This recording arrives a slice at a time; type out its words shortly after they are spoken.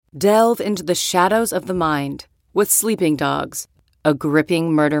Delve into the shadows of the mind with Sleeping Dogs, a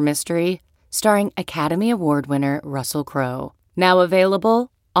gripping murder mystery starring Academy Award winner Russell Crowe. Now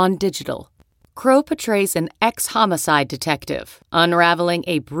available on digital. Crowe portrays an ex-homicide detective unraveling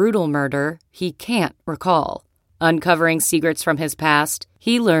a brutal murder he can't recall. Uncovering secrets from his past,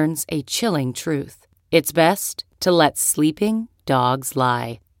 he learns a chilling truth. It's best to let sleeping dogs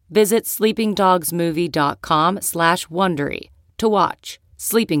lie. Visit sleepingdogsmovie.com/Wondery to watch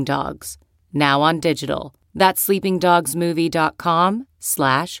Sleeping Dogs, now on digital. That's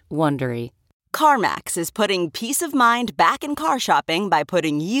sleepingdogsmovie.com/Wondery. CarMax is putting peace of mind back in car shopping by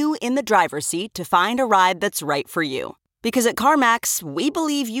putting you in the driver's seat to find a ride that's right for you. Because at CarMax, we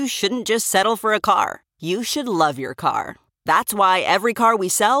believe you shouldn't just settle for a car. You should love your car. That's why every car we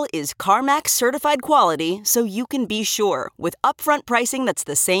sell is CarMax certified quality, so you can be sure with upfront pricing that's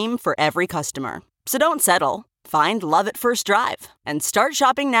the same for every customer. So don't settle. Find love at first drive and start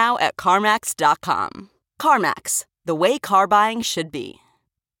shopping now at CarMax.com. CarMax, the way car buying should be.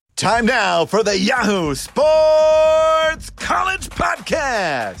 Time now for the Yahoo Sports College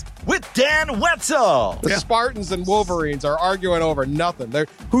Podcast with Dan Wetzel. The Spartans and Wolverines are arguing over nothing. They're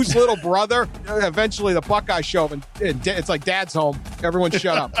whose little brother? Eventually, the Buckeyes show up, and it's like Dad's home. Everyone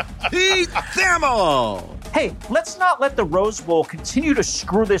shut up. Pete Thamel. Hey, let's not let the Rose Bowl continue to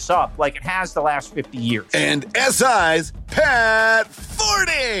screw this up like it has the last 50 years. And SI's Pat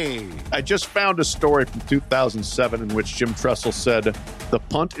Forty. I just found a story from 2007 in which Jim Tressel said, "The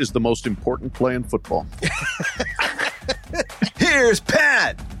punt is the most important play in football." Here's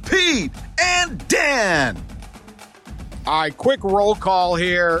Pat, Pete, and Dan. All right, quick roll call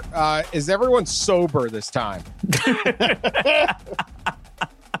here. Is everyone sober this time?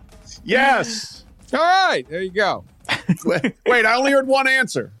 Yes. All right, there you go. Wait, I only heard one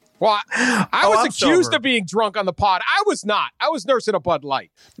answer. Well, I was accused sober. of being drunk on the pod. I was not. I was nursing a Bud Light.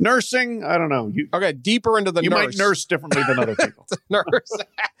 Nursing, I don't know. Okay, deeper into the You nurse. might nurse differently than other people. Nurse.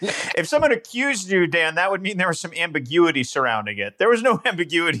 If someone accused you, Dan, that would mean there was some ambiguity surrounding it. There was no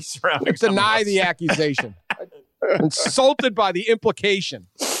ambiguity surrounding it. Deny the accusation. Insulted by the implication.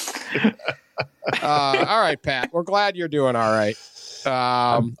 All right, Pat. We're glad you're doing all right.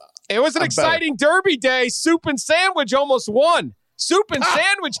 It was an exciting Derby day. Soup and Sandwich almost won. Soup and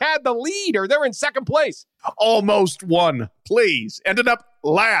Sandwich had the lead, or they're in second place. Almost won. Please. Ended up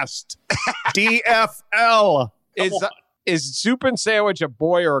last. DFL. Is Soup and Sandwich a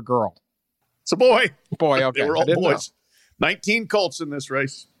boy or a girl? It's a boy. Boy, okay. They were all boys. 19 Colts in this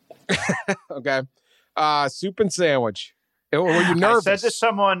race. Okay. Soup and Sandwich. Were you nervous? I said to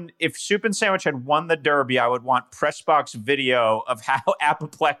someone, if Soup and Sandwich had won the Derby, I would want press box video of how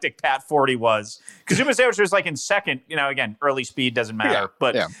apoplectic Pat Forty was. Because Soup and Sandwich was like in second. You know, again, early speed doesn't matter.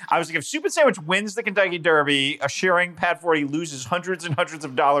 I was like, if Soup and Sandwich wins the Kentucky Derby, assuring Pat Forty loses hundreds and hundreds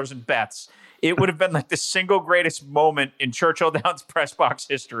of dollars in bets, it would have been like the single greatest moment in Churchill Downs press box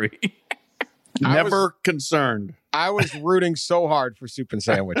history. Never concerned. I was rooting so hard for Soup and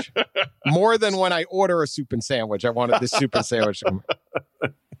Sandwich. More than when I order a Soup and Sandwich. I wanted this Soup and Sandwich.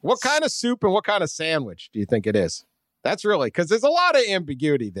 What kind of soup and what kind of sandwich do you think it is? That's really, because there's a lot of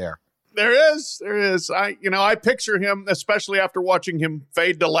ambiguity there. There is. I picture him, especially after watching him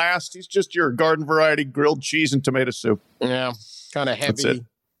fade to last. He's just your garden variety grilled cheese and tomato soup. Yeah, kind of That's heavy. it.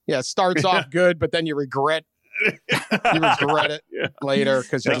 Yeah, it starts off good, but then you regret it later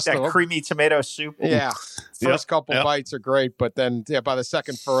because Like that creamy tomato soup. Yeah, first couple bites are great, but then by the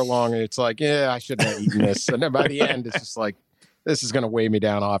second furlong, it's like, I shouldn't have eaten this. And then by the end, it's just like, this is going to weigh me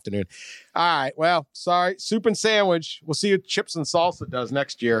down all afternoon. All right, well, sorry, Soup and Sandwich. We'll see what Chips and Salsa does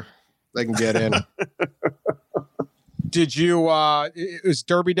next year. They can get in. Did you, is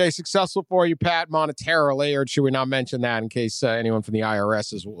Derby Day successful for you, Pat, monetarily, or should we not mention that in case anyone from the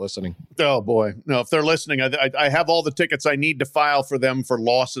IRS is listening? Oh, boy. No, if they're listening, I have all the tickets I need to file for them for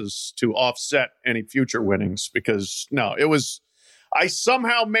losses to offset any future winnings because, I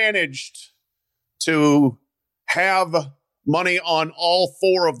somehow managed to have money on all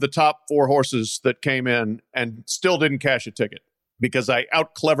four of the top four horses that came in and still didn't cash a ticket because I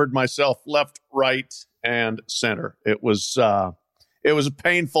out-clevered myself left, right, and center. It was a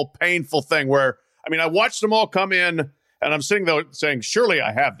painful thing where, I watched them all come in and I'm sitting there saying, surely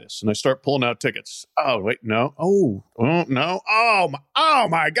I have this. And I start pulling out tickets. Oh, wait, no. Oh, no. Oh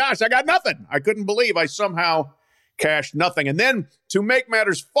my gosh, I got nothing. I couldn't believe I somehow cashed nothing. And then to make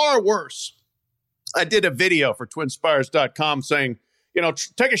matters far worse, I did a video for twinspires.com saying,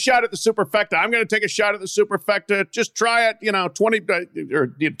 take a shot at the Superfecta. I'm going to take a shot at the Superfecta. Just try it, $20 or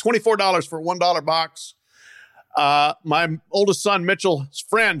 $24 for a $1 box. My oldest son, Mitchell's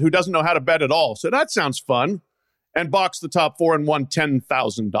friend, who doesn't know how to bet at all, said, that sounds fun. and boxed the top 4 and won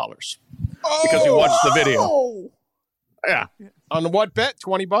 $10,000 because he watched the video. Yeah. On what bet?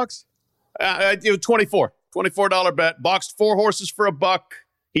 $20? $24 bet. Boxed 4 horses for $1.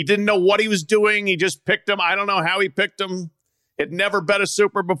 He didn't know what he was doing. He just picked them. I don't know how he picked them. Had never bet a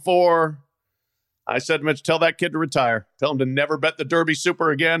super before. I said, Mitch, tell that kid to retire. Tell him to never bet the Derby Super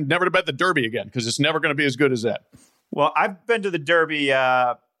again. Never to bet the Derby again, because it's never going to be as good as that. Well, I've been to the Derby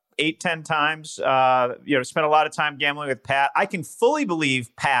 8-10 times. Spent a lot of time gambling with Pat. I can fully believe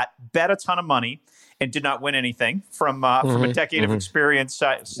Pat bet a ton of money and did not win anything from a decade of experience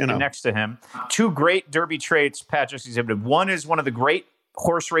next to him. 2 great Derby traits Pat just exhibited. One is one of the great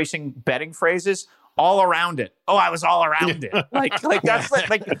horse racing betting phrases: all around it. Oh, I was all around it. Like that's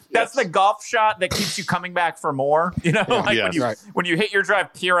the golf shot that keeps you coming back for more. When you hit your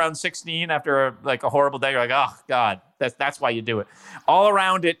drive P around 16 after a horrible day, you're like, oh God, that's why you do it. All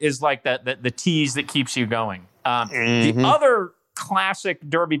around it is like the tease that keeps you going. The other classic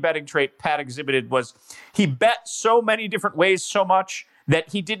Derby betting trait Pat exhibited was he bet so many different ways so much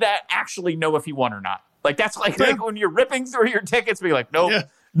that he did not actually know if he won or not. Like that's like when you're ripping through your tickets, be like, nope. Yeah.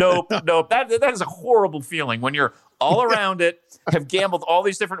 Nope. That is a horrible feeling when you're all around it, have gambled all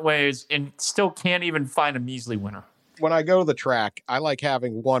these different ways, and still can't even find a measly winner. When I go to the track, I like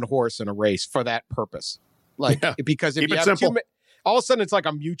having one horse in a race for that purpose. Because if you have all of a sudden it's like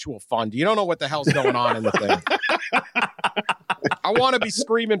a mutual fund. You don't know what the hell's going on in the thing. I want to be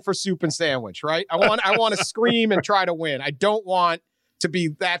screaming for soup and sandwich, right? I want to scream and try to win. I don't want to be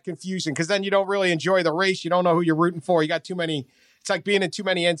that confusing, because then you don't really enjoy the race. You don't know who you're rooting for. You got too many. It's like being in too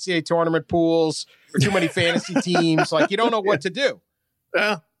many NCAA tournament pools or too many fantasy teams. Like, you don't know what to do.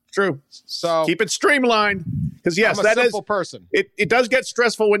 Yeah, true. So keep it streamlined. Because yes, I'm a simple person. It does get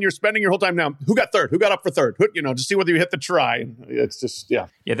stressful when you're spending your whole time now. Who got third? Who got up for third? To see whether you hit the try. It's just Yeah,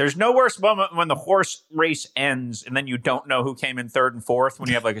 there's no worse moment when the horse race ends and then you don't know who came in third and fourth when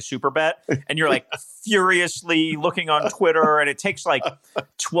you have like a super bet and you're like furiously looking on Twitter, and it takes like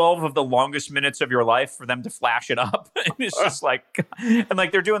 12 of the longest minutes of your life for them to flash it up. And it's just like, and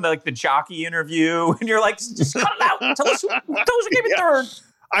like they're doing the jockey interview, and you're like, just cut it out. Tell us who came in third.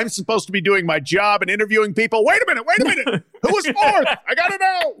 I'm supposed to be doing my job and interviewing people. Wait a minute. Who was fourth? I got to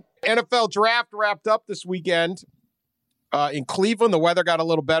know. NFL draft wrapped up this weekend. In Cleveland, the weather got a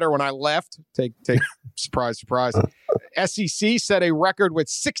little better when I left. Take surprise. SEC set a record with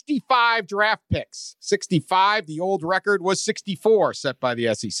 65 draft picks. 65. The old record was 64 set by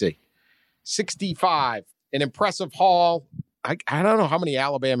the SEC. 65. An impressive haul. I don't know how many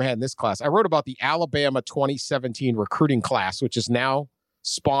Alabama had in this class. I wrote about the Alabama 2017 recruiting class, which is now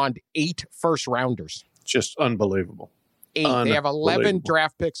spawned 8 first-rounders. Just unbelievable. 8. They have 11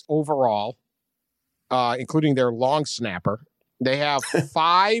 draft picks overall, including their long snapper. They have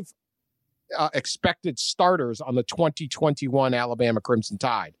 5 expected starters on the 2021 Alabama Crimson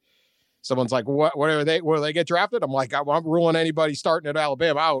Tide. Someone's like, what are they? Will they get drafted? I'm like, I'm ruling anybody starting at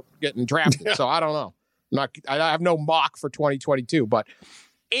Alabama out getting drafted. Yeah. So I don't know. I have no mock for 2022, but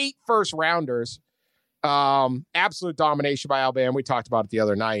 8 first-rounders. Absolute domination by Alabama. We talked about it the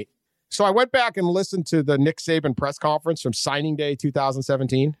other night. So I went back and listened to the Nick Saban press conference from signing day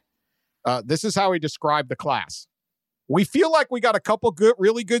 2017. This is how he described the class. We feel like we got a couple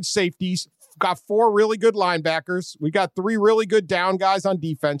really good safeties, got 4 really good linebackers. We got 3 really good down guys on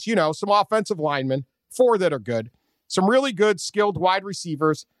defense, some offensive linemen, 4 that are good, some really good skilled wide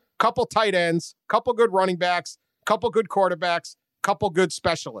receivers, couple tight ends, couple good running backs, couple good quarterbacks, couple good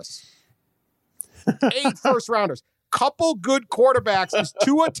specialists. 8 first-rounders. Couple good quarterbacks is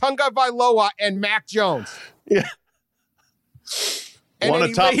Tua Tagovailoa and Mac Jones. Yeah. One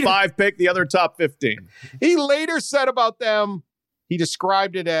a top 5 pick, the other top 15. He later said about them, he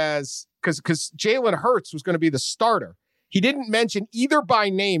described it as, because Jalen Hurts was going to be the starter. He didn't mention either by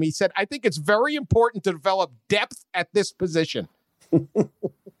name. He said, I think it's very important to develop depth at this position.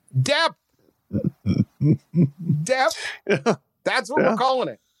 Depth. That's what we're calling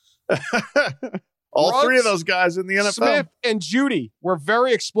it. All Ruggs, 3 of those guys in the NFL. Smith and Judy were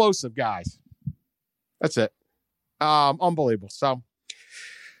very explosive guys. That's it. Unbelievable. So,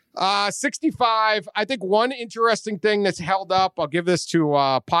 65. I think one interesting thing that's held up, I'll give this to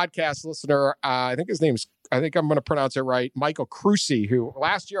a podcast listener. I think I'm going to pronounce it right, Michael Cruci, who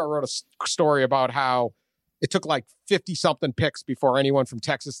last year I wrote a story about how it took like 50-something picks before anyone from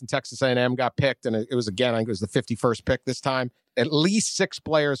Texas and Texas A&M got picked. And it was, again, I think it was the 51st pick this time. At least 6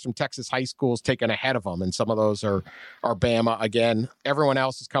 players from Texas high schools taken ahead of them. And some of those are Bama. Again, everyone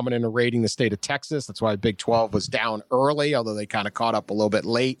else is coming in and raiding the state of Texas. That's why Big 12 was down early, although they kind of caught up a little bit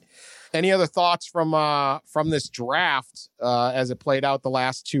late. Any other thoughts from this draft as it played out the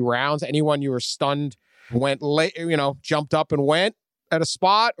last 2 rounds? Anyone you were stunned went late, jumped up and went at a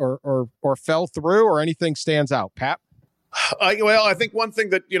spot or fell through, or anything stands out? Pat? I think one thing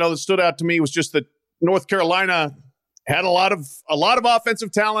that, that stood out to me was just that North Carolina had a lot of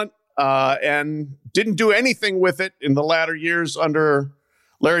offensive talent and didn't do anything with it in the latter years under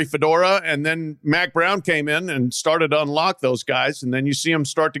Larry Fedora. And then Mack Brown came in and started to unlock those guys. And then you see them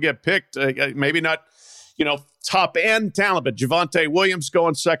start to get picked. Maybe not, top end talent, but Javonte Williams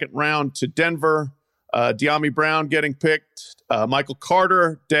going second round to Denver. De'Ami Brown getting picked. Michael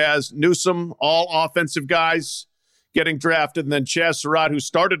Carter, Daz Newsome, all offensive guys getting drafted. And then Chaz Surratt, who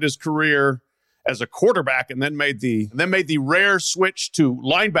started his career as a quarterback and then made the rare switch to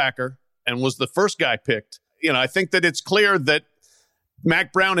linebacker and was the first guy picked. I think that it's clear that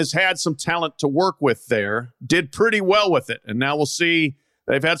Mack Brown has had some talent to work with there, did pretty well with it. And now we'll see.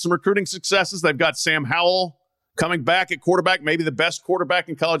 They've had some recruiting successes. They've got Sam Howell coming back at quarterback, maybe the best quarterback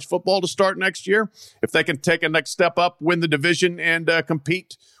in college football to start next year. If they can take a next step up, win the division, and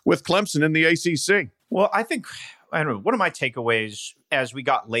compete with Clemson in the ACC. Well, I don't know, one of my takeaways as we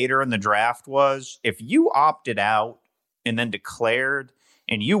got later in the draft was if you opted out and then declared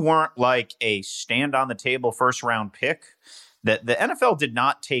and you weren't like a stand on the table first round pick, that the NFL did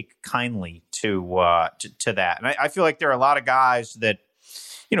not take kindly to that. And I feel like there are a lot of guys that,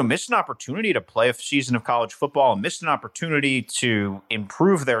 missed an opportunity to play a season of college football and missed an opportunity to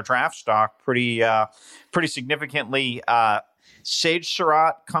improve their draft stock pretty significantly. Sage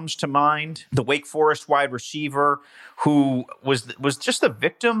Surratt comes to mind, the Wake Forest wide receiver who was just the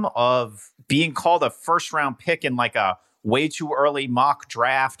victim of being called a first round pick in like a way too early mock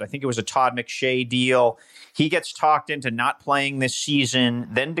draft. I think it was a Todd McShay deal. He gets talked into not playing this season,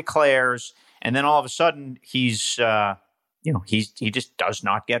 then declares, and then all of a sudden he just does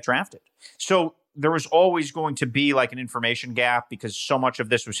not get drafted. So there was always going to be like an information gap because so much of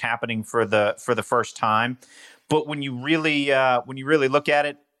this was happening for the first time. But when you really look at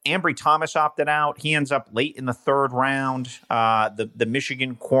it, Ambry Thomas opted out. He ends up late in the third round. The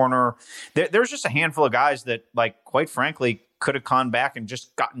Michigan corner. There's just a handful of guys that, like, quite frankly, could have gone back and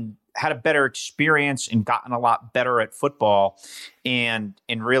just had a better experience and gotten a lot better at football, and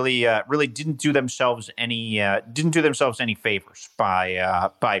really didn't do themselves any favors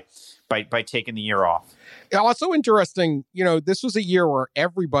by taking the year off. Also interesting, this was a year where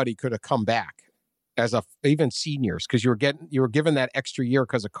everybody could have come back. Even seniors, because you were given that extra year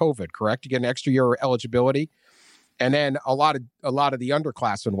because of COVID, correct? You get an extra year of eligibility, and then a lot of the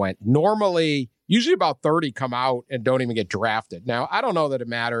underclassmen went. Normally, usually about 30 come out and don't even get drafted. Now, I don't know that it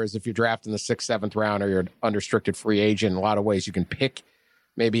matters if you're drafted in the 6th, 7th round or you're an unrestricted free agent. In a lot of ways, you can pick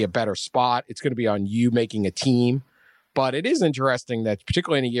maybe a better spot. It's going to be on you making a team. But it is interesting that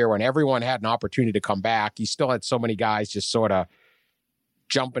particularly in a year when everyone had an opportunity to come back, you still had so many guys just sort of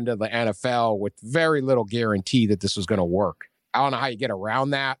jump into the NFL with very little guarantee that this was going to work. I don't know how you get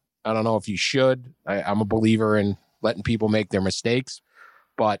around that. I don't know if you should. I'm a believer in letting people make their mistakes,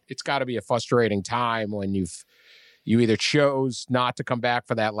 but it's got to be a frustrating time when you either chose not to come back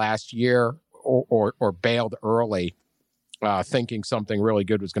for that last year or bailed early, thinking something really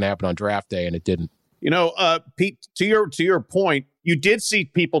good was going to happen on draft day, and it didn't. Pete, to your point, you did see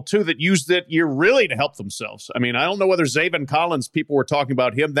people, too, that used that year really to help themselves. I mean, I don't know whether Zaven Collins, people were talking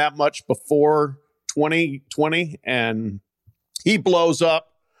about him that much before 2020, and he blows up.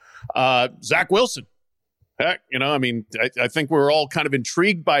 Zach Wilson. Heck, I think we were all kind of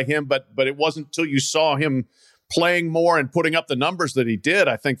intrigued by him, but it wasn't until you saw him playing more and putting up the numbers that he did,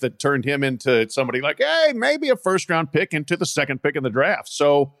 I think, that turned him into somebody like, hey, maybe a first-round pick into the second pick in the draft.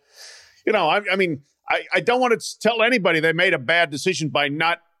 So, I don't want to tell anybody they made a bad decision by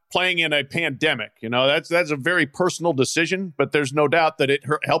not playing in a pandemic. That's a very personal decision, but there's no doubt that it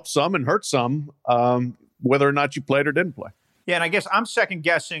helped some and hurt some, whether or not you played or didn't play. Yeah, and I guess I'm second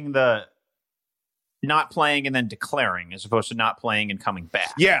guessing the not playing and then declaring as opposed to not playing and coming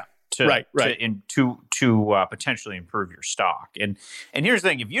back. Yeah, right. To potentially improve your stock. And here's the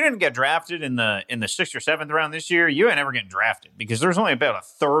thing: if you didn't get drafted in the 6th or 7th round this year, you ain't never getting drafted because there's only about a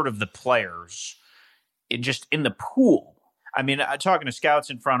third of the players in the pool. I mean, talking to scouts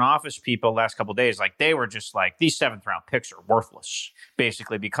and front office people last couple of days, like they were just like, these 7th round picks are worthless,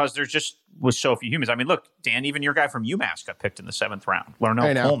 basically, because there's just was so few humans. I mean, look, Dan, even your guy from UMass got picked in the 7th round.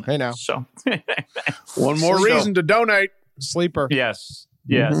 Larnell Coleman. I know. So one more reason to donate. Sleeper. Yes.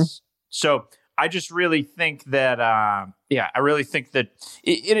 Mm-hmm. So I just really think that, I really think that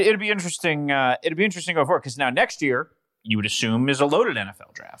it'd be interesting. It'd be interesting going forward because now next year you would assume is a loaded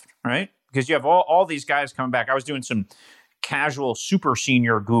NFL draft, right? Because you have all these guys coming back. I was doing some casual super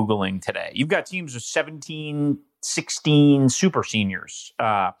senior Googling today. You've got teams with 17 16 super seniors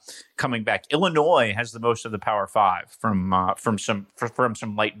coming back. Illinois has the most of the Power Five from some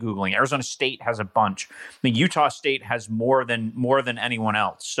light Googling. Arizona State has a bunch. I think Utah State has more than anyone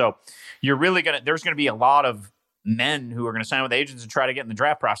else. So you're really there's going to be a lot of men who are going to sign with agents and try to get in the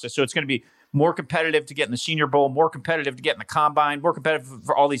draft process. So it's going to be more competitive to get in the Senior Bowl, more competitive to get in the Combine, more competitive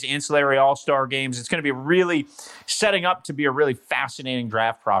for all these ancillary all-star games. It's going to be really setting up to be a really fascinating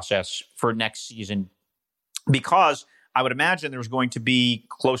draft process for next season, because I would imagine there's going to be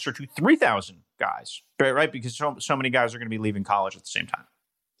closer to 3,000 guys, right? Because so many guys are going to be leaving college at the same time.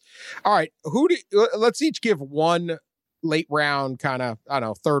 All right. Let's each give one late round kind of, I don't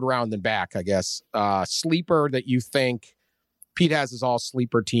know, third round and back, I guess, sleeper that you think. Pete has his all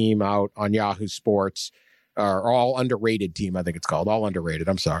sleeper team out on Yahoo Sports, or all underrated team, I think it's called. All underrated.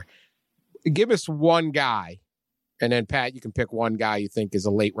 I'm sorry. Give us one guy, and then Pat, you can pick one guy you think is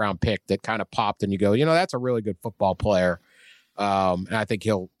a late round pick that kind of popped, and you go, that's a really good football player. And I think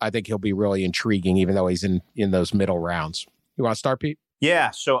he'll be really intriguing, even though he's in those middle rounds. You want to start, Pete?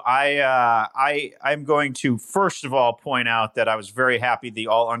 Yeah, so I'm going to first of all point out that I was very happy the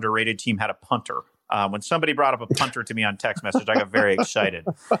all underrated team had a punter. When somebody brought up a punter to me on text message, I got very excited.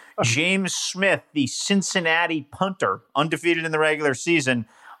 James Smith, the Cincinnati punter, undefeated in the regular season,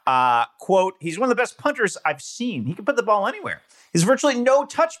 quote, he's one of the best punters I've seen. He can put the ball anywhere. He's virtually no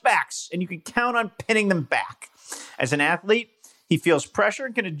touchbacks, and you can count on pinning them back. As an athlete, he feels pressure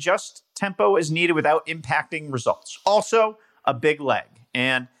and can adjust tempo as needed without impacting results. Also, a big leg.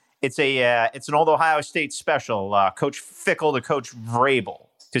 And it's an old Ohio State special, Coach Fickle to Coach Vrabel,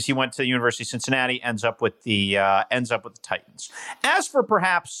 because he went to the University of Cincinnati, ends up with the Titans. As for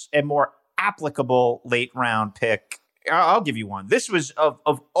perhaps a more applicable late round pick, I'll give you one. This was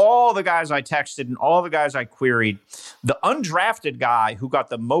of all the guys I texted and all the guys I queried, the undrafted guy who got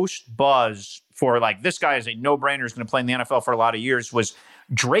the most buzz for this guy is a no-brainer, is going to play in the NFL for a lot of years, was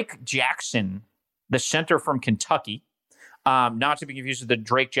Drake Jackson, the center from Kentucky. Not to be confused with the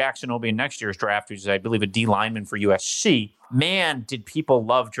Drake Jackson who will be in next year's draft, who's, I believe, a D lineman for USC. Man, did people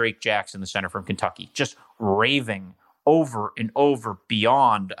love Drake Jackson, the center from Kentucky, just raving over and over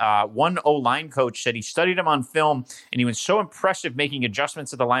beyond. One O-line coach said he studied him on film, and he was so impressive making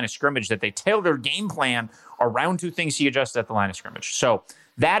adjustments at the line of scrimmage that they tailored their game plan around two things he adjusted at the line of scrimmage. So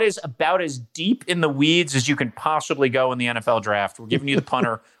that is about as deep in the weeds as you can possibly go in the NFL draft. We're giving you the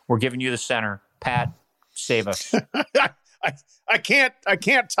punter. We're giving you the center. Pat, save us. I can't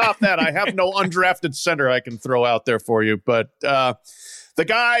top that. I have no undrafted center I can throw out there for you. But the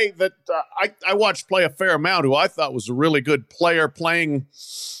guy that I watched play a fair amount, who I thought was a really good player playing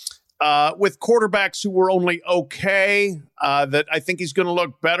with quarterbacks who were only okay, that I think he's going to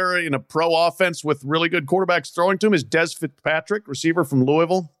look better in a pro offense with really good quarterbacks throwing to him, is Des Fitzpatrick, receiver from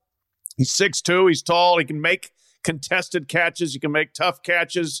Louisville. He's 6'2", he's tall, he can make contested catches, he can make tough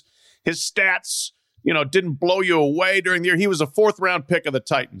catches. His stats, didn't blow you away during the year. He was a fourth-round pick of the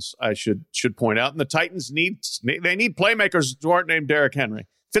Titans, I should point out. And the Titans need playmakers who aren't named Derrick Henry.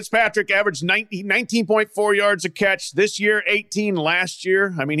 Fitzpatrick averaged 19.4 yards a catch this year, 18 last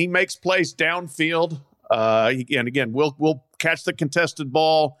year. I mean, he makes plays downfield. And again, will catch the contested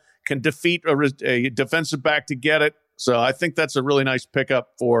ball, can defeat a defensive back to get it. So I think that's a really nice pickup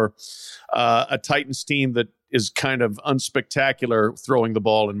for a Titans team that is kind of unspectacular throwing the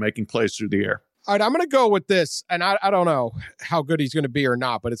ball and making plays through the air. All right, I'm going to go with this, and I don't know how good he's going to be or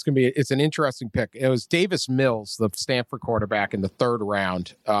not, but it's an interesting pick. It was Davis Mills, the Stanford quarterback, in the third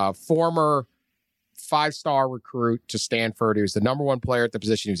round, former 5-star recruit to Stanford. He was the number one player at the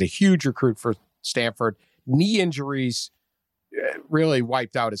position. He was a huge recruit for Stanford. Knee injuries really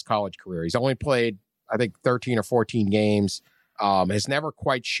wiped out his college career. He's only played, I think, 13 or 14 games. Has never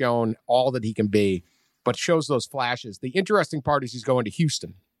quite shown all that he can be, but shows those flashes. The interesting part is he's going to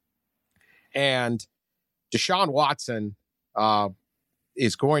Houston. And Deshaun Watson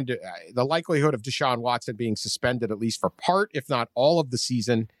is going to the likelihood of Deshaun Watson being suspended at least for part, if not all of the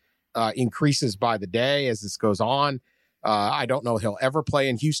season, increases by the day as this goes on. I don't know he'll ever play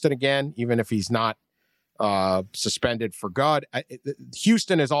in Houston again, even if he's not suspended for good.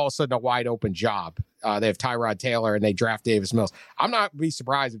 Houston is all of a sudden a wide open job. They have Tyrod Taylor and they draft Davis Mills. I'm not be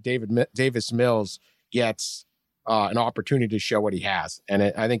surprised if Davis Mills gets an opportunity to show what he has, and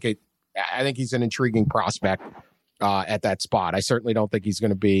I think he's an intriguing prospect at that spot. I certainly don't think he's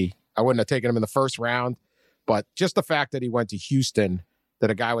going to be, I wouldn't have taken him in the first round, but just the fact that he went to Houston,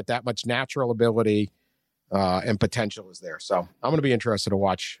 that a guy with that much natural ability and potential is there. So I'm going to be interested to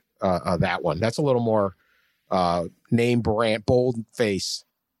watch that one. That's a little more name brand, bold face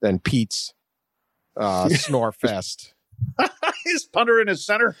than Pete's snore fest. He's punter in his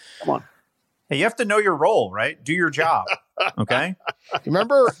center. Come on. Hey, you have to know your role, right? Do your job. Okay.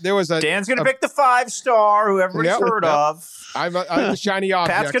 Remember, there was Dan's going to pick the 5-star, who everybody's heard of. I'm the shiny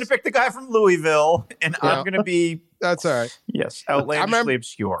object. Pat's going to pick the guy from Louisville, and I'm going to be. That's all right. Yes, outlandishly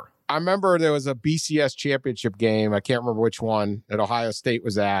obscure. I remember there was a BCS championship game. I can't remember which one that Ohio State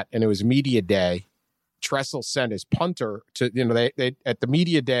was at, and it was media day. Tressel sent his punter to, they at the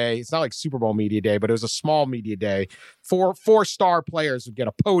media day. It's not like Super Bowl media day, but it was a small media day. Four-star players would get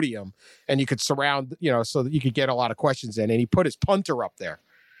a podium, and you could surround, so that you could get a lot of questions in. And he put his punter up there.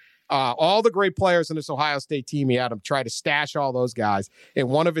 All the great players in this Ohio State team, he had him try to stash all those guys. And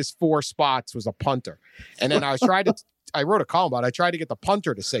one of his 4 spots was a punter. And then I wrote a column about it. I tried to get the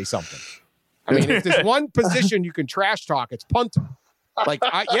punter to say something. I mean, if there's one position you can trash talk, it's punter. Like,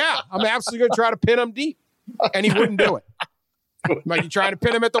 I'm absolutely going to try to pin him deep. And he wouldn't do it. Like, you trying to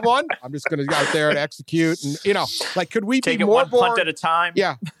pin him at the 1? I'm just going to go out there and execute. And, could we take be it more one boring? punt at a time?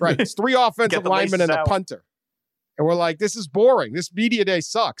 Yeah, right. It's 3 offensive linemen and a punter. And we're like, this is boring. This media day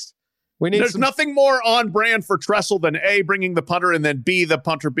sucks. There's nothing more on brand for Tressel than A, bringing the punter, and then B, the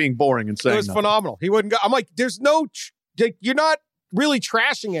punter being boring and saying it was nothing. Phenomenal. He wouldn't go. I'm like, there's no, you're not really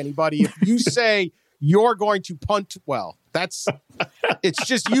trashing anybody if you say you're going to punt well. It's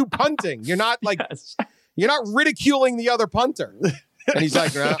just you punting. You're not like, you're not ridiculing the other punter. And he's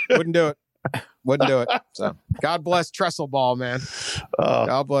like, nah, wouldn't do it. So God bless Tressel Ball, man.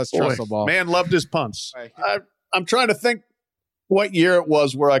 God bless Tressel Ball. Man loved his punts. I'm trying to think what year it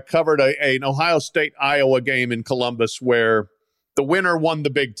was where I covered an Ohio State-Iowa game in Columbus where the winner won the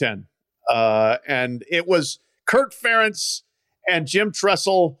Big Ten. And it was Kirk Ferentz and Jim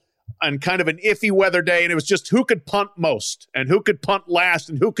Tressel on kind of an iffy weather day, and it was just who could punt most and who could punt last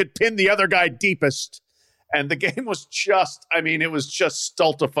and who could pin the other guy deepest. And the game was it was just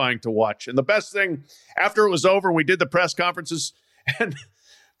stultifying to watch. And the best thing, after it was over and we did the press conferences, and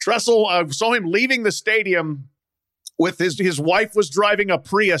Tressel, saw him leaving the stadium with his wife was driving a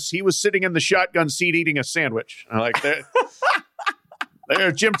Prius. He was sitting in the shotgun seat eating a sandwich. I'm like,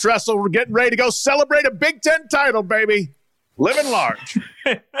 there's Jim Tressel. We're getting ready to go celebrate a Big Ten title, baby. Living large.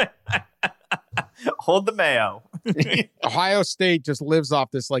 Hold the mayo. Ohio State just lives off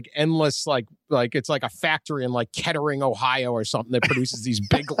this endless like it's like a factory in Kettering, Ohio or something that produces these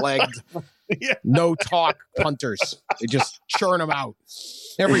big-legged, no talk punters. They just churn them out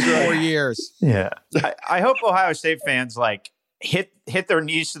every 4 years. Yeah. I hope Ohio State fans hit their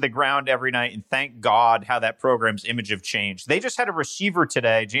knees to the ground every night and thank God how that program's image have changed. They just had a receiver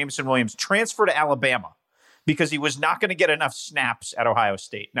today, Jameson Williams, transfer to Alabama because he was not going to get enough snaps at Ohio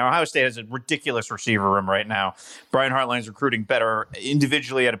State. Now, Ohio State has a ridiculous receiver room right now. Brian Hartline's recruiting better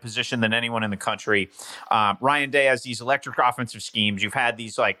individually at a position than anyone in the country. Ryan Day has these electric offensive schemes. You've had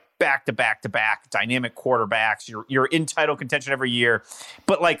these back-to-back-to-back dynamic quarterbacks. You're in title contention every year.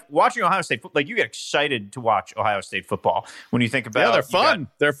 But watching Ohio State, you get excited to watch Ohio State football when you think about. Yeah, they're fun.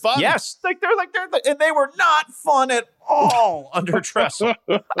 They're fun. Yes, and they were not fun at all under Tressel.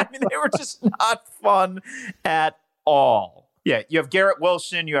 I mean, they were just not fun at all. Yeah, you have Garrett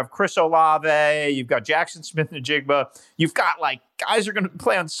Wilson, you have Chris Olave, you've got Jackson Smith-Njigba. You've got guys who are going to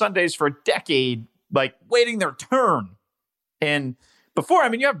play on Sundays for a decade, waiting their turn. And before,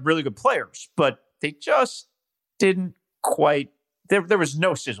 you have really good players, but they just didn't quite. There was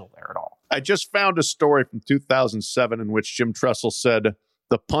no sizzle there at all. I just found a story from 2007 in which Jim Tressel said,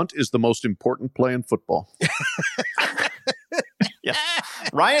 "The punt is the most important play in football." Yeah.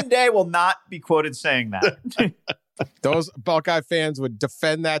 Ryan Day will not be quoted saying that. Those Buckeye fans would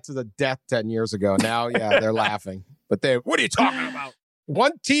defend that to the death 10 years ago. Now, they're laughing. But what are you talking about?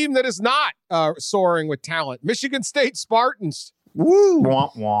 One team that is not soaring with talent, Michigan State Spartans. Woo! Wah,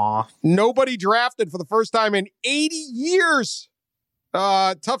 wah. Nobody drafted for the first time in 80 years.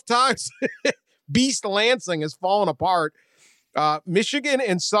 Tough times. Beast Lansing has fallen apart. Michigan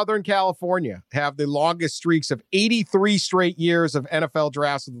and Southern California have the longest streaks of 83 straight years of NFL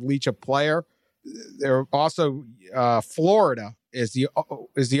drafts with the Leach player. There also Florida is the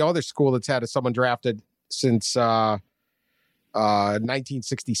other school that's had someone drafted since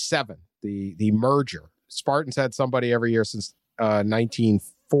 1967. The merger. Spartans had somebody every year since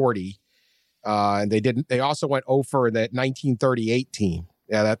 1940, and they also went 0 for that 1938 team.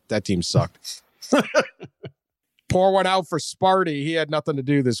 Yeah, that team sucked. Pour one out for Sparty. He had nothing to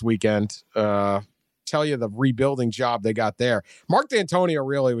do this weekend. Tell you the rebuilding job they got there. Mark D'Antonio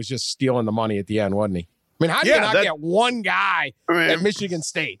really was just stealing the money at the end, wasn't he? I mean, how do you not get one guy at Michigan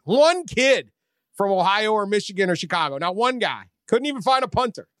State? One kid from Ohio or Michigan or Chicago. Not one guy. Couldn't even find a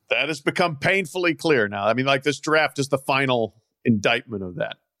punter. That has become painfully clear now. This draft is the final indictment of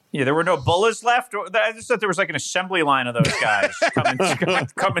that. Yeah, there were no Bullas left. I just thought there was like an assembly line of those guys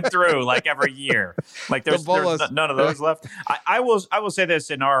coming through like every year. Like there's none of those left. I will say this,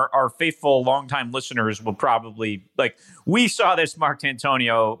 and our faithful longtime listeners will probably like. We saw this Mark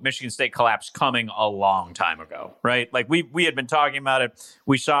D'Antonio Michigan State collapse coming a long time ago, right? Like we had been talking about it.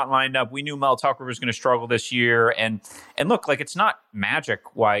 We saw it lined up. We knew Mel Tucker was going to struggle this year, and look, like it's not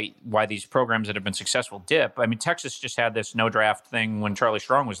magic why these programs that have been successful dip. I mean, Texas just had this no draft thing when Charlie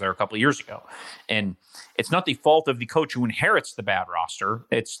Strong was there a couple of years ago. And it's not the fault of the coach who inherits the bad roster.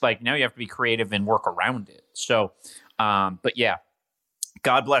 It's like now you have to be creative and work around it. So, but yeah,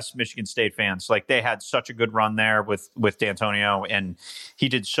 God bless Michigan State fans. Like they had such a good run there with D'Antonio, and he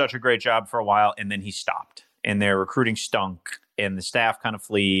did such a great job for a while, and then he stopped, and their recruiting stunk, and the staff kind of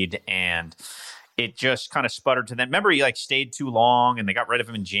fleed, and it just kind of sputtered to them. Remember, he like stayed too long, and they got rid of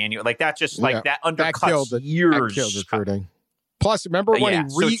him in January. Like that just like that undercuts years. That killed recruiting. Plus, remember when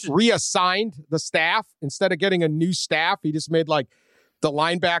he reassigned the staff instead of getting a new staff? He just made like the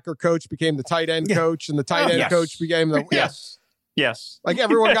linebacker coach became the tight end coach, and the tight end coach became the Yes. Like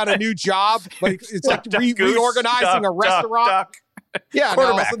everyone got a new job. Like it's like reorganizing a restaurant. Yeah, now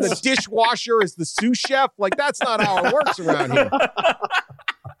all of a sudden the dishwasher is the sous chef. Like that's not how it works around here.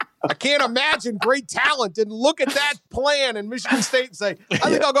 I can't imagine great talent didn't look at that plan in Michigan State and say, I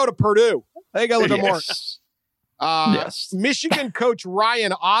think I'll go to Purdue. I think I'll look at more. Michigan coach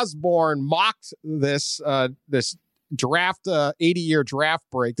Ryan Osborne mocked this draft 80-year draft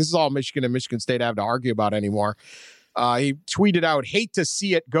break. This is all Michigan and Michigan State have to argue about anymore. He tweeted out, hate to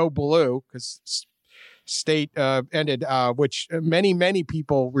see it go blue, because State ended, which many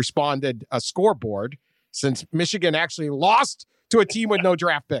people responded a scoreboard, since Michigan actually lost to a team with no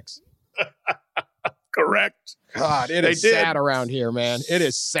draft picks. Correct. God, it is sad around here, man. It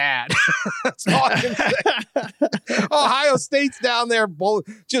is sad. That's all I can say. Ohio State's down there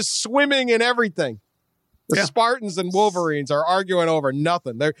just swimming in everything. The Spartans and Wolverines are arguing over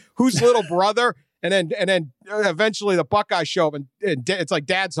nothing. They're whose little brother, and then eventually the Buckeyes show up, and it's like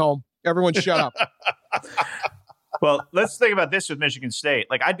Dad's home. Everyone shut up. Well, let's think about this with Michigan State.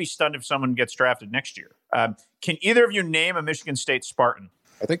 Like, I'd be stunned if someone gets drafted next year. Can either of you name a Michigan State Spartan?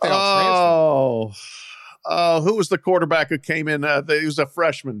 I think they all transferred. Who was the quarterback who came in? He was a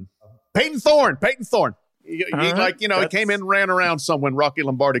freshman. Peyton Thorne. He came in, ran around some when Rocky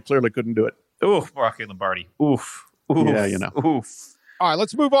Lombardi clearly couldn't do it. Oof, Rocky Lombardi. Oof. Yeah, you know. Oof. All right,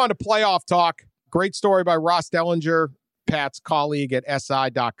 let's move on to playoff talk. Great story by Ross Dellinger, Pat's colleague at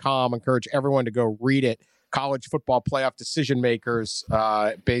SI.com. Encourage everyone to go read it. College football playoff decision makers.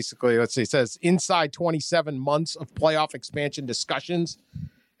 Basically, let's see, it says inside 27 months of playoff expansion discussions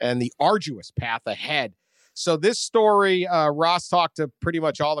and the arduous path ahead. So this story, Ross talked to pretty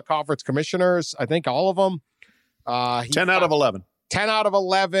much all the conference commissioners, I think all of them. 10 out of 11. 10 out of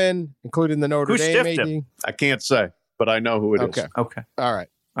 11, including the Notre Dame, maybe. Him? I can't say, but I know who it is. Okay. All right.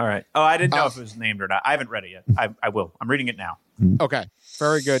 Oh, I didn't know if it was named or not. I haven't read it yet. I will. I'm reading it now. Okay.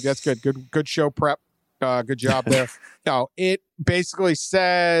 Very good. That's good. Good show prep. Good job there. No, it basically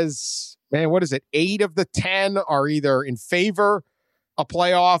says, man, what is it? 8 of the 10 are either in favor of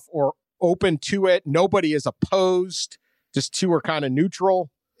playoff or open to it. Nobody is opposed. Just 2 are kind of neutral.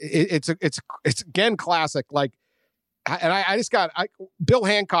 It's again classic. Like, and I just got Bill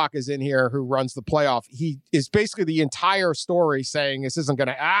Hancock is in here, who runs the playoff. He is basically the entire story saying this isn't going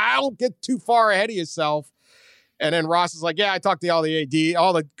to. Don't get too far ahead of yourself. And then Ross is like, yeah, I talked to all the AD,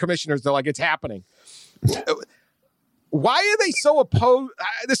 all the commissioners. They're like, it's happening. Why are they so opposed?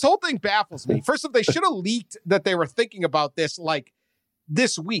 This whole thing baffles me. First off, they should have leaked that they were thinking about this like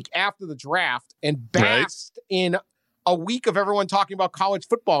this week after the draft and basked in a week of everyone talking about college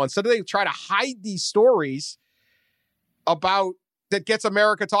football. Instead of they try to hide these stories about that gets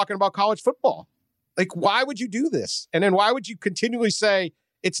America talking about college football. Like, why would you do this? And then why would you continually say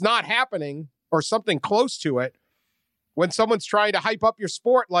it's not happening or something close to it when someone's trying to hype up your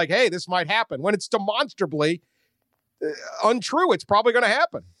sport like, hey, this might happen, when it's demonstrably untrue? It's probably going to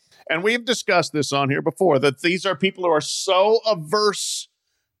happen. And we've discussed this on here before, that these are people who are so averse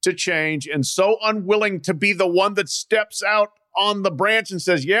to change and so unwilling to be the one that steps out on the branch and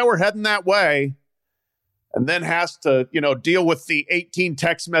says, yeah, we're heading that way. And then has to, deal with the 18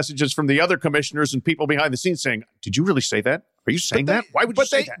 text messages from the other commissioners and people behind the scenes saying, did you really say that? Are you saying that? Why would you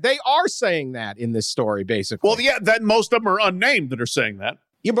say that? They are saying that in this story, basically. Well, yeah, that most of them are unnamed that are saying that.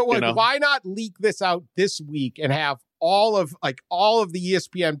 Yeah, but why not leak this out this week and have all of the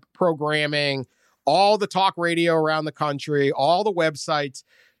ESPN programming, all the talk radio around the country, all the websites?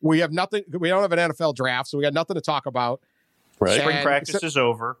 We have nothing. We don't have an NFL draft, so we got nothing to talk about. Right. Spring practice is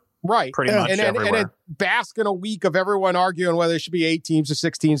over. Right. Pretty much everywhere. And then bask in a week of everyone arguing whether it should be 8 teams or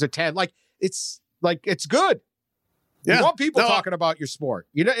 6 teams or 10. It's good. Yeah. You want people talking about your sport.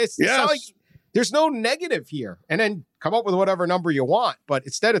 It's not like there's no negative here. And then come up with whatever number you want. But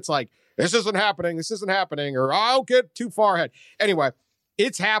instead it's like, this isn't happening, or I'll get too far ahead. Anyway,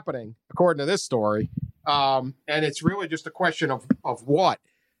 it's happening, according to this story. And it's really just a question of what.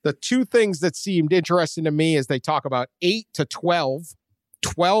 The two things that seemed interesting to me is they talk about 8 to 12.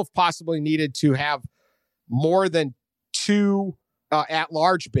 12 possibly needed to have more than 2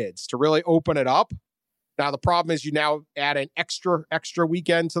 at-large bids to really open it up. Now, the problem is you now add an extra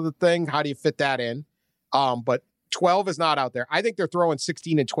weekend to the thing. How do you fit that in? But 12 is not out there. I think they're throwing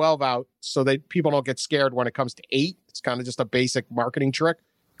 16 and 12 out so that people don't get scared when it comes to 8. It's kind of just a basic marketing trick.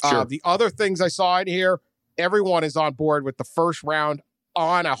 Sure. The other things I saw in here, everyone is on board with the first round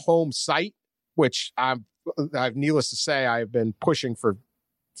on a home site, which I've needless to say, I have been pushing for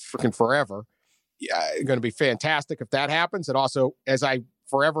freaking forever. Yeah, it's going to be fantastic if that happens. It also, as I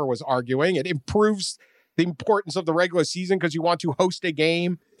forever was arguing, it improves the importance of the regular season because you want to host a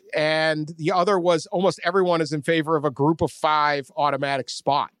game. And the other was almost everyone is in favor of a group of 5 automatic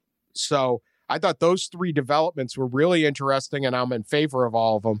spot. So I thought those 3 developments were really interesting, and I'm in favor of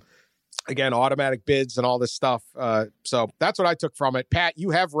all of them. Again, automatic bids and all this stuff. So that's what I took from it. Pat,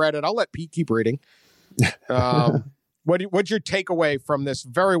 you have read it. I'll let Pete keep reading. What's your takeaway from this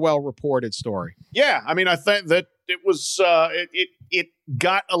very well reported story? Yeah, I mean, I think that it was it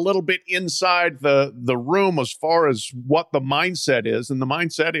got a little bit inside the room as far as what the mindset is, and the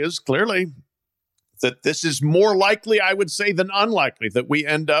mindset is clearly that this is more likely, I would say, than unlikely that we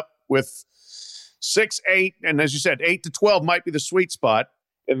end up with 6, 8, and as you said, 8 to 12 might be the sweet spot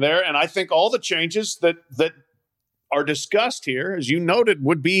in there. And I think all the changes that are discussed here, as you noted,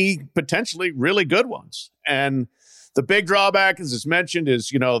 would be potentially really good ones. And the big drawback, as is mentioned, is,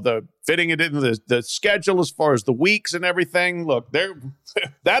 the fitting it in the schedule as far as the weeks and everything. Look,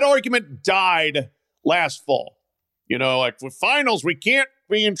 that argument died last fall. Like with finals, we can't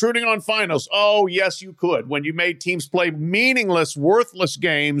be intruding on finals. Oh, yes, you could. When you made teams play meaningless, worthless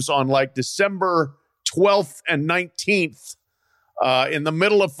games on like December 12th and 19th in the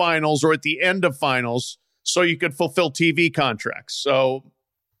middle of finals or at the end of finals so you could fulfill TV contracts. So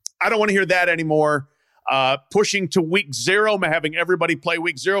I don't want to hear that anymore. Pushing to week 0, having everybody play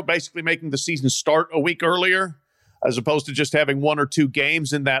week 0, basically making the season start a week earlier, as opposed to just having 1 or 2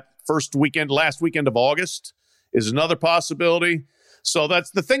 games in that last weekend of August, is another possibility. So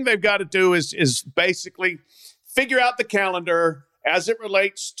that's the thing they've got to do is basically figure out the calendar as it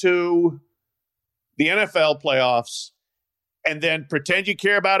relates to the NFL playoffs, and then pretend you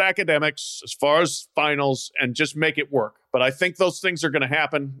care about academics as far as finals and just make it work. But I think those things are going to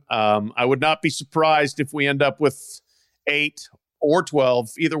happen. I would not be surprised if we end up with 8 or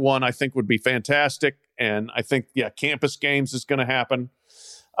 12. Either one, I think, would be fantastic. And I think, campus games is going to happen.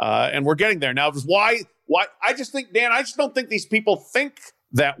 And we're getting there. Now, why? I just think, Dan, I just don't think these people think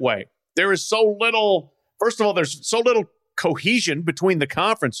that way. There is so little, first of all, there's so little cohesion between the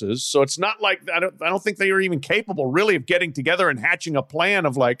conferences. So it's not like, I don't think they are even capable really of getting together and hatching a plan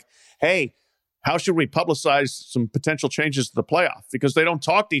of like, hey, how should we publicize some potential changes to the playoff? Because they don't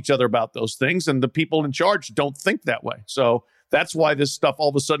talk to each other about those things, and the people in charge don't think that way. So that's why this stuff all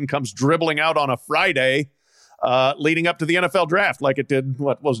of a sudden comes dribbling out on a Friday leading up to the NFL draft, like it did,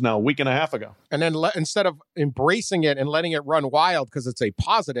 a week and a half ago. And then instead of embracing it and letting it run wild because it's a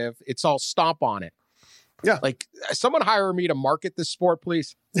positive, it's all stomp on it. Yeah. Like, someone hire me to market this sport,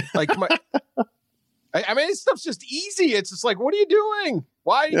 please. Like, I mean, this stuff's just easy. It's just like, what are you doing?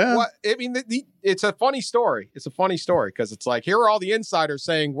 Why? Yeah. What? I mean, it's a funny story. It's a funny story because it's like, here are all the insiders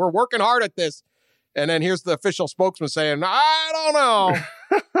saying, we're working hard at this. And then here's the official spokesman saying, I don't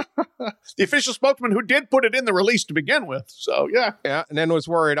know. The official spokesman who did put it in the release to begin with. So, yeah. Yeah. And then was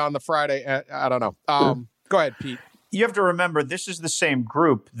worried on the Friday. I don't know. Go ahead, Pete. You have to remember, this is the same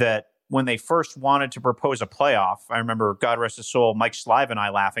group that when they first wanted to propose a playoff, I remember, God rest his soul, Mike Slive and I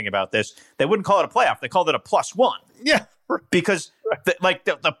laughing about this. They wouldn't call it a playoff. They called it a +1. Yeah. Because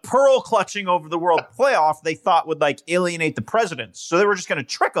the pearl clutching over the world playoff, they thought would like alienate the presidents. So they were just going to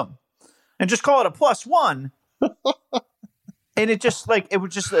trick them and just call it a +1. And it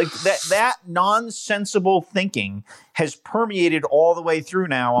was just like that nonsensible thinking has permeated all the way through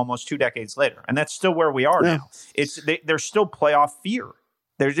now, almost 2 decades later. And that's still where we are now. There's still playoff fear.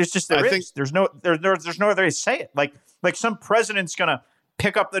 There's no other way to say it. Like some president's going to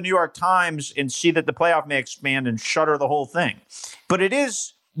pick up the New York Times and see that the playoff may expand and shutter the whole thing. But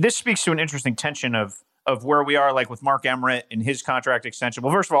this speaks to an interesting tension of where we are, like with Mark Emmert and his contract extension.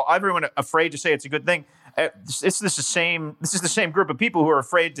 Well, first of all, everyone afraid to say it's a good thing. this is the same group of people who are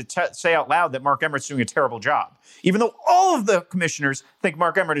afraid to say out loud that Mark Emmert's doing a terrible job, even though all of the commissioners think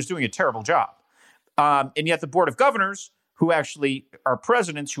Mark Emmert is doing a terrible job. And yet the Board of Governors, who actually are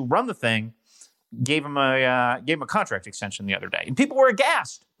presidents who run the thing, gave him a contract extension the other day, and people were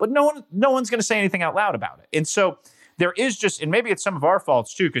aghast. But no one's going to say anything out loud about it. And so there is just, and maybe it's some of our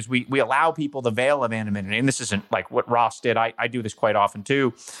faults too, because we allow people the veil of anonymity. And this isn't like what Ross did. I do this quite often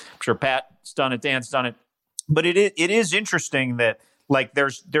too. I'm sure Pat's done it, Dan's done it. But it is interesting that like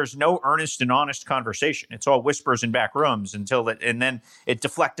there's no earnest and honest conversation. It's all whispers in back rooms and then it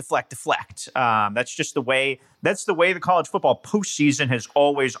deflect. That's just the way the college football postseason has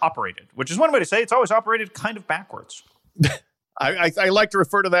always operated, which is one way to say it's always operated kind of backwards. I like to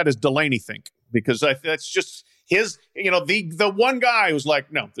refer to that as Delaney think, because that's just his, the one guy who's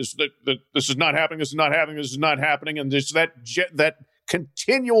like, no, this is not happening. This is not happening. This is not happening. And there's that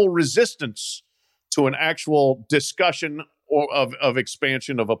continual resistance to an actual discussion of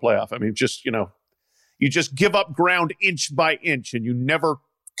expansion of a playoff. I mean, just, you just give up ground inch by inch and you never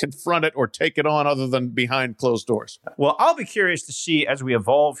confront it or take it on other than behind closed doors. Well, I'll be curious to see as we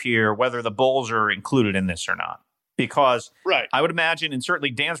evolve here whether the Bulls are included in this or not. Because I would imagine, and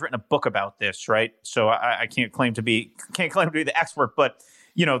certainly Dan's written a book about this, right? So I can't claim to be the expert, but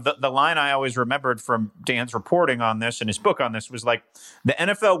the line I always remembered from Dan's reporting on this and his book on this was like, the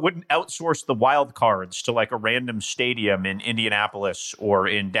NFL wouldn't outsource the wild cards to like a random stadium in Indianapolis or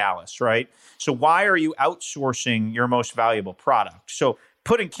in Dallas, right? So why are you outsourcing your most valuable product? So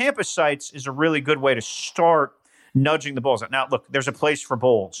putting campus sites is a really good way to start nudging the Bulls out. Now, look, there's a place for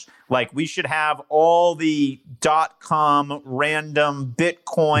Bulls. Like, we should have all the .com, random,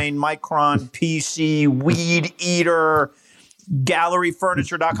 Bitcoin, Micron, PC, Weed Eater,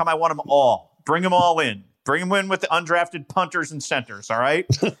 GalleryFurniture.com. I want them all. Bring them all in. Bring them in with the undrafted punters and centers, all right?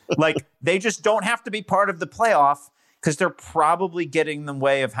 Like, they just don't have to be part of the playoff because they're probably getting in the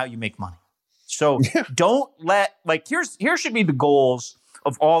way of how you make money. So don't let, like, here should be the goals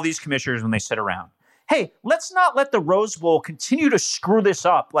of all these commissioners when they sit around. Hey, let's not let the Rose Bowl continue to screw this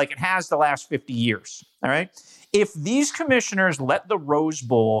up like it has the last 50 years, all right? If these commissioners let the Rose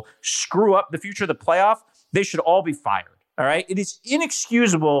Bowl screw up the future of the playoff, they should all be fired, all right? It is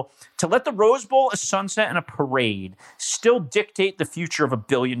inexcusable to let the Rose Bowl, a sunset, and a parade still dictate the future of $1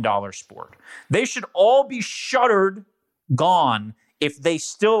 billion sport. They should all be shuttered, gone, if they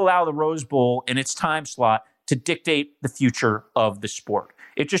still allow the Rose Bowl in its time slot to dictate the future of the sport.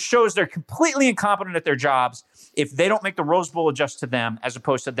 It just shows they're completely incompetent at their jobs if they don't make the Rose Bowl adjust to them as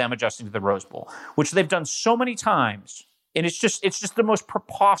opposed to them adjusting to the Rose Bowl, which they've done so many times. And it's just the most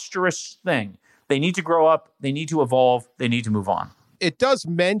preposterous thing. They need to grow up. They need to evolve. They need to move on. It does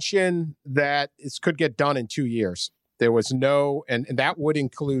mention that this could get done in 2 years. There was no, and that would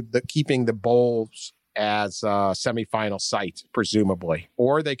include keeping the bowls as a semifinal site, presumably,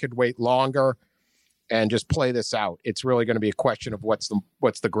 or they could wait longer and just play this out. It's really going to be a question of what's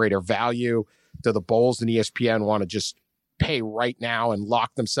the greater value. Do the Bulls and ESPN want to just pay right now and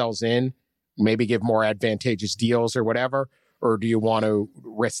lock themselves in, maybe give more advantageous deals or whatever, or do you want to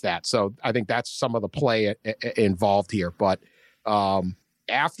risk that? So I think that's some of the play involved here. But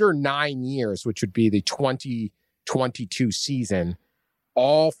after 9 years, which would be the 2022 season,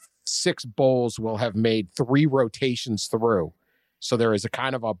 all 6 Bulls will have made 3 rotations through. So there is a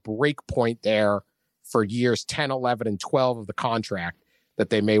kind of a break point there for years 10, 11, and 12 of the contract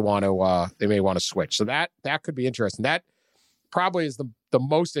that they may want to switch. So that could be interesting. That probably is the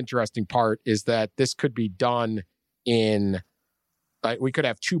most interesting part, is that this could be done in we could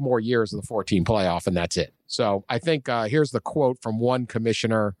have 2 more years of the 14 playoff, and that's it. So I think here's the quote from one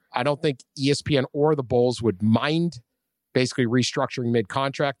commissioner. I don't think ESPN or the Bulls would mind basically restructuring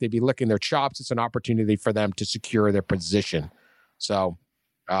mid-contract. They'd be licking their chops. It's an opportunity for them to secure their position. So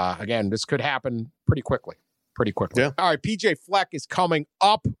again, this could happen pretty quickly. Yeah. All right, PJ Fleck is coming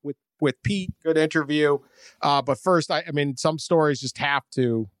up with Pete. Good interview. But first, I mean, some stories just have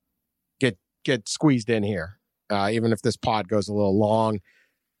to get squeezed in here, even if this pod goes a little long.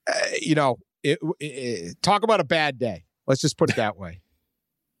 Talk about a bad day. Let's just put it that way.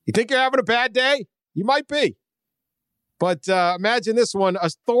 You think you're having a bad day? You might be. But imagine this one.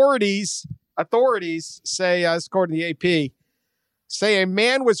 Authorities say, according to the AP, say a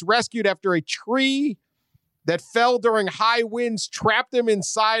man was rescued after a tree that fell during high winds trapped him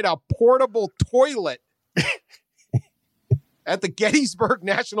inside a portable toilet at the Gettysburg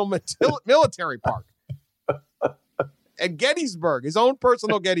National Military Park. At Gettysburg, his own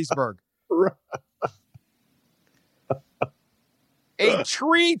personal Gettysburg. A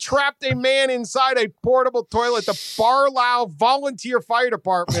tree trapped a man inside a portable toilet. The Barlow Volunteer Fire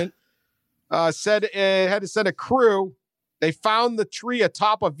Department said it had to send a crew. They found the tree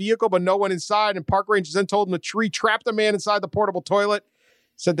atop a vehicle, but no one inside. And park rangers then told them the tree trapped a man inside the portable toilet.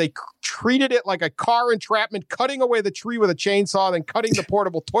 Said they treated it like a car entrapment, cutting away the tree with a chainsaw, then cutting the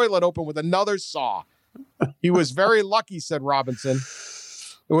portable toilet open with another saw. He was very lucky, said Robinson.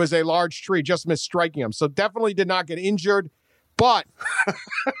 It was a large tree, just missed striking him. So definitely did not get injured. But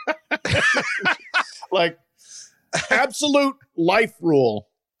like, absolute life rule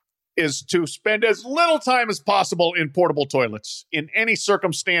is to spend as little time as possible in portable toilets in any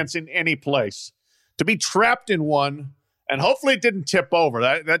circumstance, in any place. To be trapped in one, and hopefully it didn't tip over.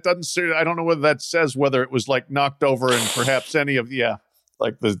 That doesn't say, I don't know whether that says whether it was like knocked over and perhaps any of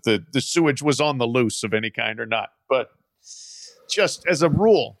like the sewage was on the loose of any kind or not. But just as a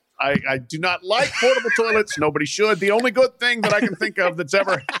rule, I do not like portable toilets. Nobody should. The only good thing that I can think of that's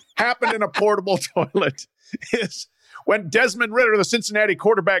ever happened in a portable toilet is when Desmond Ridder, the Cincinnati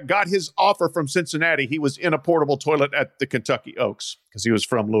quarterback, got his offer from Cincinnati. He was in a portable toilet at the Kentucky Oaks because he was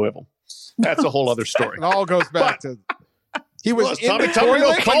from Louisville. That's a whole other story. It all goes back to he was in Tommy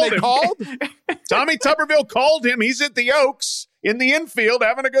Tuberville called. Tommy Tuberville called him. He's at the Oaks in the infield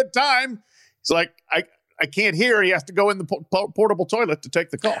having a good time. He's like, I can't hear. He has to go in the portable toilet to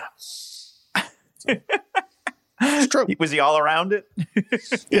take the call. It's true. Was he all around it?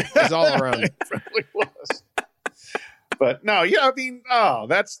 Yeah, he's all around it. It really was. But no,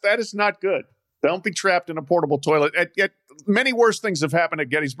 that is not good. Don't be trapped in a portable toilet. Yet many worse things have happened at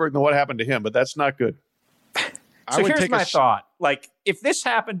Gettysburg than what happened to him, but that's not good. So here's my thought. Like, if this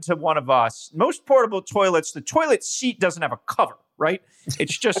happened to one of us, most portable toilets, the toilet seat doesn't have a cover, right?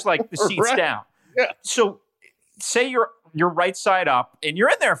 It's just like the seat's right. down. Yeah. So say you're right side up and you're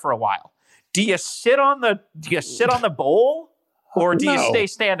in there for a while. Do you sit on the bowl or do you stay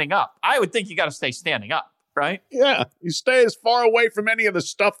standing up? I would think you got to stay standing up, right? Yeah. You stay as far away from any of the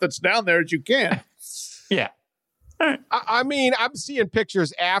stuff that's down there as you can. Yeah. I mean, I'm seeing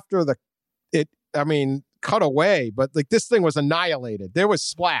pictures after cut away, but like this thing was annihilated. There was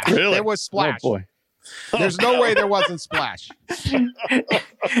splash. Really? There was splash. Oh, boy. There's no way there wasn't splash.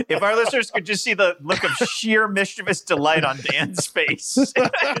 If our listeners could just see the look of sheer mischievous delight on Dan's face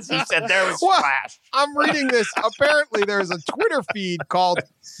as he said there was splash. I'm reading this. Apparently, there's a Twitter feed called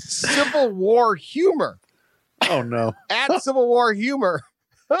Civil War Humor. Oh, no. At Civil War Humor.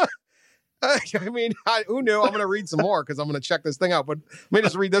 I mean, who knew? I'm going to read some more because I'm going to check this thing out. But let me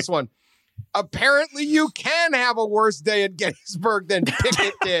just read this one. Apparently, you can have a worse day at Gettysburg than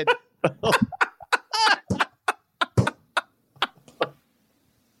Pickett did.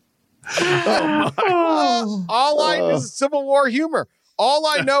 All I know is Civil War humor. All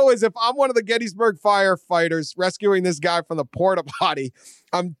I know is if I'm one of the Gettysburg firefighters rescuing this guy from the porta potty,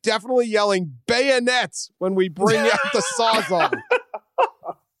 I'm definitely yelling bayonets when we bring out the Sawzall.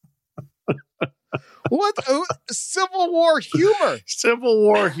 What? Civil War humor. Civil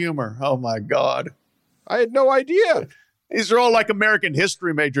War humor. Oh, my God. I had no idea. These are all like American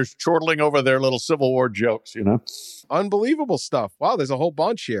history majors chortling over their little Civil War jokes, you know? Unbelievable stuff. Wow, there's a whole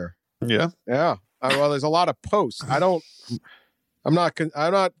bunch here. Yeah. Yeah. Well, there's a lot of posts. I'm not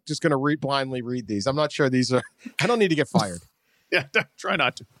just going to blindly read these. I'm not sure these are, I don't need to get fired. Yeah, try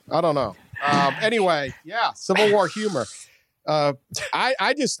not to. I don't know. Anyway, yeah, Civil War humor. I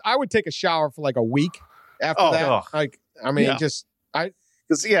would take a shower for like a week after that. Oh. Like, I mean,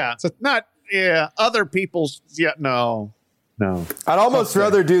 other people's, no. I'd almost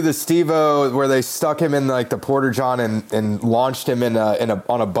rather do the Steve-O where they stuck him in like the porta john and launched him on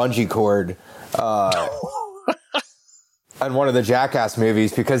a bungee cord, in one of the Jackass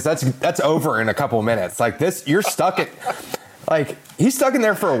movies, because that's over in a couple minutes. Like this, you're stuck at, like he's stuck in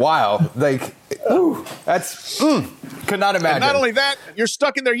there for a while. Like, could not imagine. And not only that, you're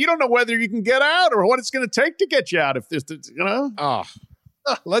stuck in there. You don't know whether you can get out or what it's going to take to get you out. If there's,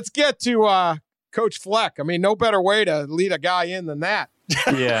 let's get to Coach Fleck. I mean, no better way to lead a guy in than that.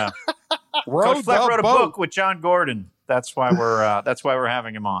 Yeah. Coach Fleck wrote a book with John Gordon. That's why we're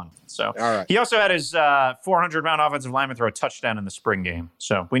having him on. So all right. He also had his 400-pound offensive lineman throw a touchdown in the spring game.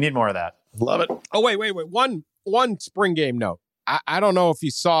 So we need more of that. Love it. Oh, wait. One spring game note. I don't know if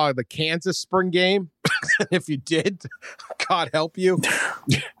you saw the Kansas spring game. If you did, God help you.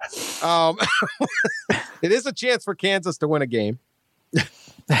 It is a chance for Kansas to win a game.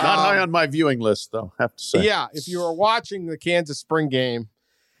 Not high on my viewing list, though, I have to say. Yeah, if you were watching the Kansas spring game,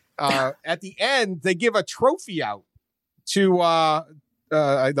 at the end, they give a trophy out to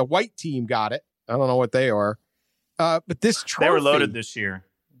the white team got it. I don't know what they are. But this trophy... They were loaded this year.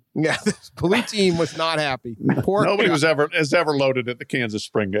 Yeah, the blue team was not happy. Nobody has ever loaded at the Kansas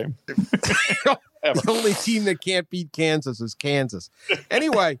spring game. The only team that can't beat Kansas is Kansas.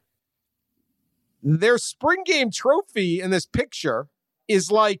 Anyway, Their spring game trophy in this picture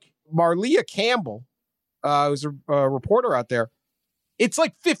is like Marlia Campbell, who's a reporter out there. It's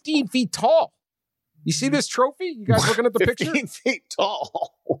like 15 feet tall. You see this trophy? You guys looking at the 15 picture? 15 feet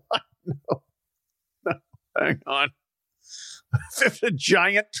tall. What? No. Hang on. It's a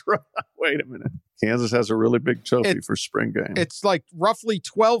giant trophy. Wait a minute. Kansas has a really big trophy for spring game. It's like roughly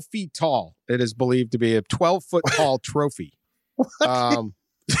 12 feet tall. It is believed to be a 12-foot tall trophy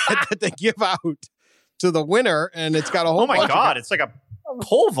that they give out to the winner, and it's got a whole. Oh my God! It's like a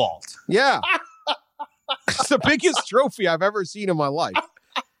pole vault. Yeah, it's the biggest trophy I've ever seen in my life.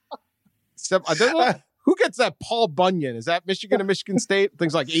 Except I don't know who gets that. Paul Bunyan, is that Michigan and Michigan State?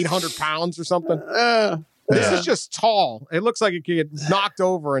 Things like 800 pounds or something. This is just tall. It looks like it could get knocked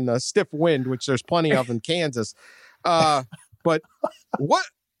over in a stiff wind, which there's plenty of in Kansas. But what?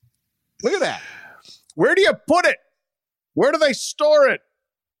 Look at that. Where do you put it? Where do they store it?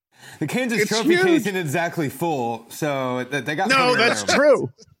 The Kansas trophy case isn't exactly full, so they got. No, that's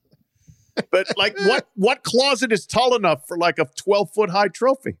true. But like, what closet is tall enough for like a 12-foot high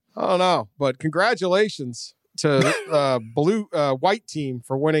trophy? I don't know, but congratulations to white team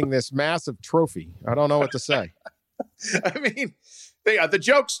for winning this massive trophy. I don't know what to say. I mean, the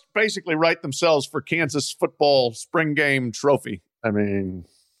jokes basically write themselves for Kansas football spring game trophy. I mean,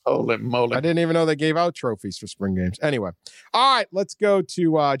 holy moly. I didn't even know they gave out trophies for spring games. Anyway. All right, let's go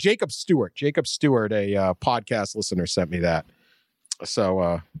to Jacob Stewart. Jacob Stewart, a podcast listener, sent me that.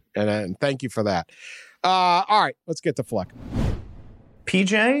 So, and thank you for that. All right, let's get to Fleck.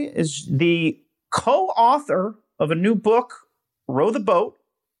 PJ is the co-author of a new book, Row the Boat,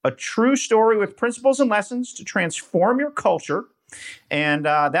 a true story with principles and lessons to transform your culture. And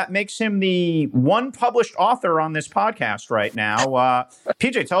that makes him the one published author on this podcast right now.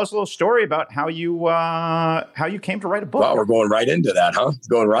 PJ, tell us a little story about how you came to write a book. Wow, we're going right into that, huh?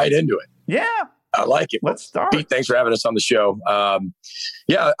 Going right into it. Yeah. I like it. Let's start. Pete, thanks for having us on the show.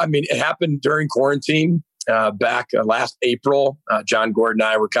 Yeah, I mean, it happened during quarantine back last April. John Gordon and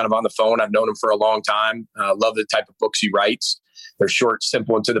I were kind of on the phone. I've known him for a long time. Love the type of books he writes. They're short,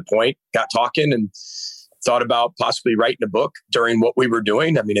 simple, and to the point. Got talking and thought about possibly writing a book during what we were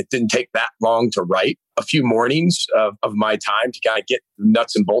doing. I mean, it didn't take that long to write. A few mornings of my time to kind of get the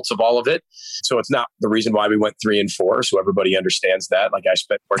nuts and bolts of all of it. So it's not the reason why we went 3 and 4. So everybody understands that. Like I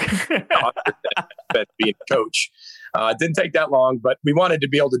spent more than being a coach. It didn't take that long, but we wanted to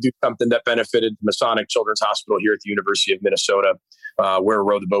be able to do something that benefited Masonic Children's Hospital here at the University of Minnesota, where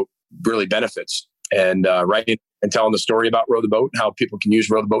Row the Boat really benefits. And writing and telling the story about Row the Boat, how people can use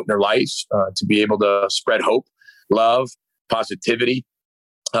Row the Boat in their lives to be able to spread hope, love, positivity,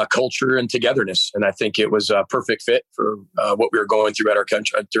 culture, and togetherness. And I think it was a perfect fit for what we were going through at our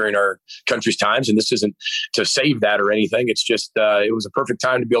country during our country's times. And this isn't to save that or anything. It's just it was a perfect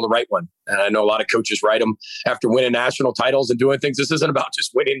time to be able to write one. And I know a lot of coaches write them after winning national titles and doing things. This isn't about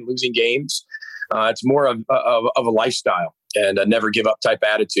just winning and losing games. It's more of a lifestyle and a never give up type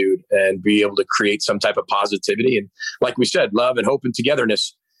attitude, and be able to create some type of positivity. And like we said, love and hope and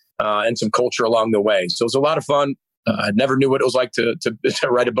togetherness and some culture along the way. So it was a lot of fun. I never knew what it was like to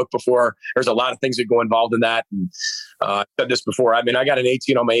write a book before. There's a lot of things that go involved in that. And I said this before. I mean, I got an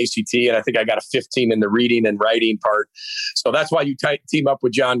 18 on my ACT, and I think I got a 15 in the reading and writing part. So that's why you team up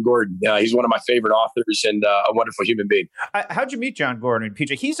with John Gordon. He's one of my favorite authors and a wonderful human being. How'd you meet John Gordon,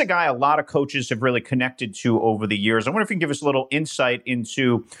 PJ? He's a guy a lot of coaches have really connected to over the years. I wonder if you can give us a little insight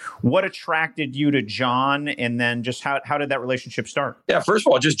into what attracted you to John, and then just how did that relationship start? Yeah, first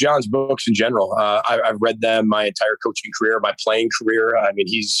of all, just John's books in general. I've read them my entire coaching career, my playing career. I mean,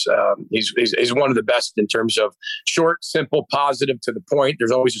 he's one of the best in terms of short, simple, positive, to the point.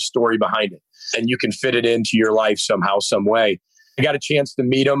 There's always a story behind it, and you can fit it into your life somehow, some way. I got a chance to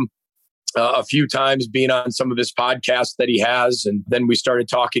meet him a few times, being on some of his podcasts that he has, and then we started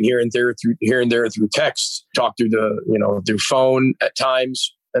talking here and there through text, talked through through phone at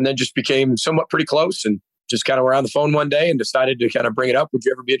times, and then just became somewhat pretty close. And just kind of were on the phone one day and decided to kind of bring it up. Would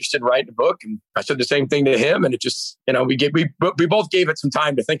you ever be interested in writing a book? And I said the same thing to him. And it just, we both gave it some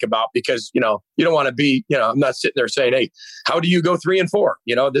time to think about, because, you don't want to be, I'm not sitting there saying, hey, how do you go 3 and 4?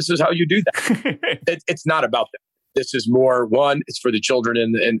 This is how you do that. It's not about that. This is more, one, it's for the children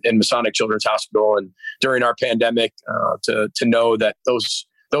in Masonic Children's Hospital. And during our pandemic, to know that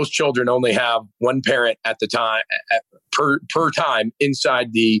those children only have one parent at the time per time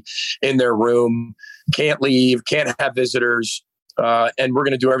in their room, can't leave, can't have visitors. And we're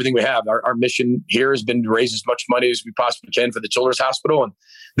going to do everything we have. Our mission here has been to raise as much money as we possibly can for the Children's Hospital. And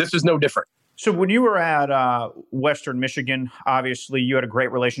this is no different. So when you were at Western Michigan, obviously you had a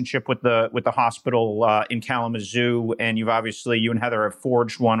great relationship with the hospital in Kalamazoo, and you and Heather have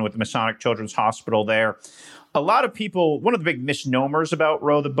forged one with the Masonic Children's Hospital there. A lot of people, one of the big misnomers about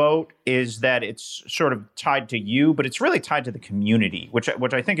Row the Boat is that it's sort of tied to you, but it's really tied to the community, which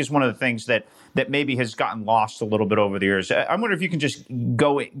I think is one of the things that maybe has gotten lost a little bit over the years. I wonder if you can just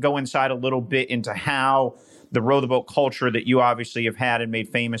go inside a little bit into how the Row the Boat culture that you obviously have had and made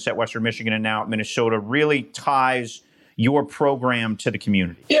famous at Western Michigan and now at Minnesota really ties your program to the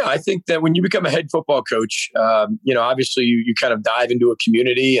community. Yeah, I think that when you become a head football coach, obviously you kind of dive into a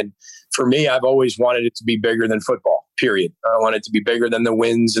community. And for me, I've always wanted it to be bigger than football, period. I want it to be bigger than the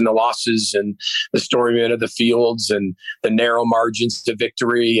wins and the losses and the storyline of the fields and the narrow margins to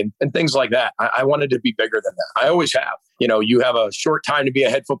victory and things like that. I wanted to be bigger than that. I always have. You have a short time to be a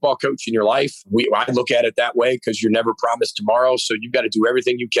head football coach in your life. I look at it that way because you're never promised tomorrow. So you've got to do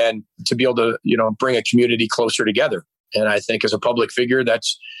everything you can to be able to, bring a community closer together. And I think as a public figure,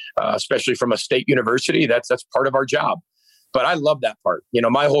 that's especially from a state university, that's part of our job. But I love that part.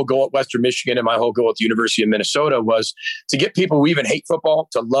 My whole goal at Western Michigan and my whole goal at the University of Minnesota was to get people who even hate football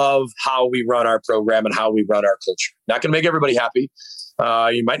to love how we run our program and how we run our culture. Not going to make everybody happy.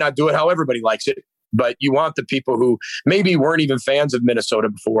 You might not do it how everybody likes it, but you want the people who maybe weren't even fans of Minnesota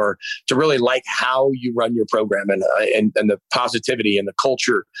before to really like how you run your program and the positivity and the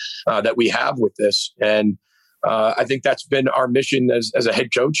culture that we have with this. And I think that's been our mission as a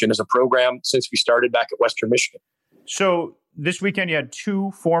head coach and as a program since we started back at Western Michigan. So this weekend, you had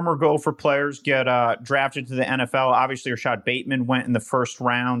two former Gopher players get drafted to the NFL. Obviously, Rashad Bateman went in the first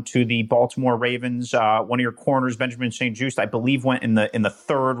round to the Baltimore Ravens. One of your corners, Benjamin St-Juste, I believe, went in the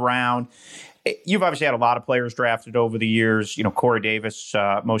third round. You've obviously had a lot of players drafted over the years. Corey Davis,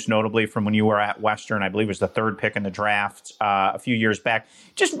 most notably from when you were at Western, I believe was the third pick in the draft a few years back.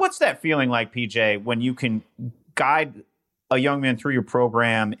 Just what's that feeling like, PJ, when you can guide a young man through your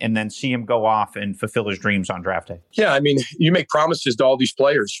program and then see him go off and fulfill his dreams on draft day? Yeah, you make promises to all these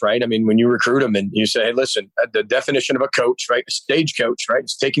players, right? When you recruit them and you say, hey, listen, the definition of a coach, right? A stage coach, right?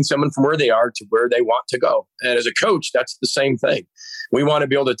 It's taking someone from where they are to where they want to go. And as a coach, that's the same thing. We want to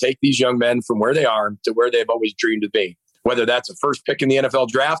be able to take these young men from where they are to where they've always dreamed to be, whether that's a first pick in the NFL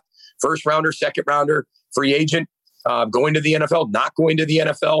draft, first rounder, second rounder, free agent, going to the NFL, not going to the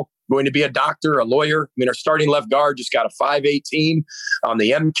NFL, going to be a doctor, a lawyer. Our starting left guard just got a 5.18 on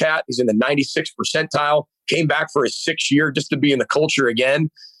the MCAT. He's in the 96th percentile, came back for his 6th year just to be in the culture again.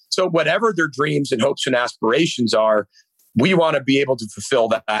 So whatever their dreams and hopes and aspirations are, we want to be able to fulfill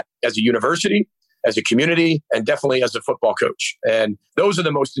that as a university, as a community, and definitely as a football coach. And those are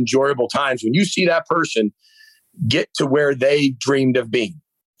the most enjoyable times when you see that person get to where they dreamed of being.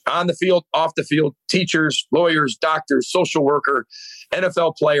 On the field, off the field, teachers, lawyers, doctors, social worker,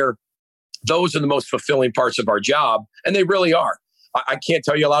 NFL player. Those are the most fulfilling parts of our job. And they really are. I can't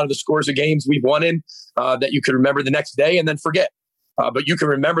tell you a lot of the scores of games we've won in that you could remember the next day and then forget. But you can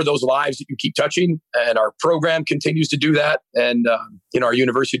remember those lives that you keep touching. And our program continues to do that. And our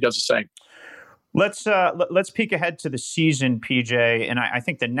university does the same. Let's peek ahead to the season, PJ. And I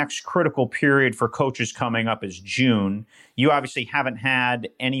think the next critical period for coaches coming up is June. You obviously haven't had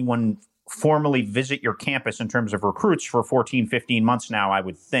anyone formally visit your campus in terms of recruits for 14, 15 months now, I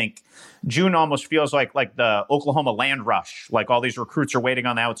would think. June almost feels like the Oklahoma land rush, like all these recruits are waiting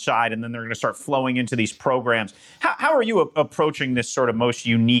on the outside and then they're going to start flowing into these programs. How are you approaching this sort of most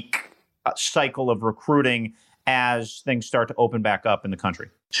unique cycle of recruiting as things start to open back up in the country?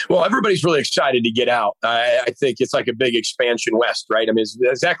 Well, everybody's really excited to get out. I think it's like a big expansion west, right? It's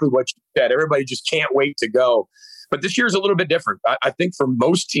exactly what you said. Everybody just can't wait to go. But this year's a little bit different. I think for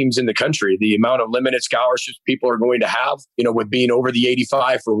most teams in the country, the amount of limited scholarships people are going to have, with being over the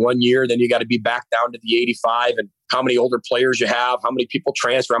 85 for 1 year, then you got to be back down to the 85 and how many older players you have, how many people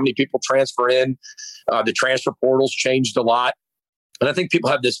transfer in. The transfer portal's changed a lot. And I think people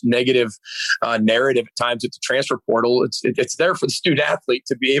have this negative narrative at times at the transfer portal. It's there for the student athlete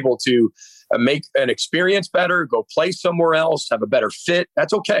to be able to make an experience better, go play somewhere else, have a better fit.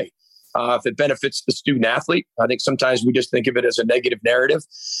 That's okay. If it benefits the student athlete, I think sometimes we just think of it as a negative narrative.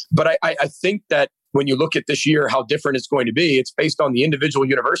 But I think that when you look at this year, how different it's going to be, it's based on the individual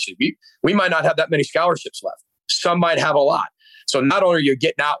university. We might not have that many scholarships left. Some might have a lot. So not only are you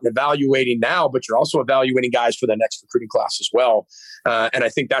getting out and evaluating now, but you're also evaluating guys for the next recruiting class as well. And I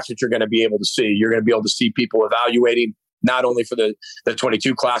think that's what you're going to be able to see. You're going to be able to see people evaluating not only for the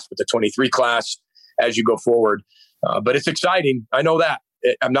 22 class, but the 23 class as you go forward. But it's exciting. I know that.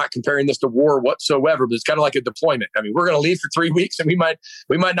 I'm not comparing this to war whatsoever, but it's kind of like a deployment. I mean, we're going to leave for 3 weeks and we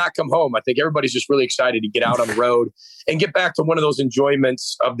might not come home. I think everybody's just really excited to get out on the road and get back to one of those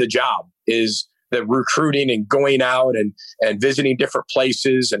enjoyments of the job, is the recruiting and going out and visiting different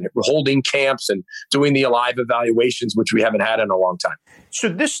places and holding camps and doing the live evaluations, which we haven't had in a long time. So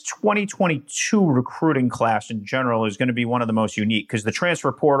this 2022 recruiting class in general is going to be one of the most unique, because the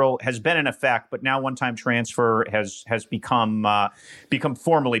transfer portal has been in effect, but now one-time transfer has become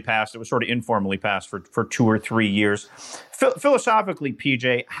formally passed. It was sort of informally passed for 2 or 3 years. Philosophically,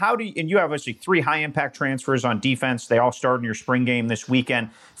 PJ, and you have obviously 3 high-impact transfers on defense. They all start in your spring game this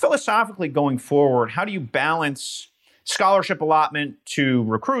weekend. Philosophically, going forward, how do you balance scholarship allotment to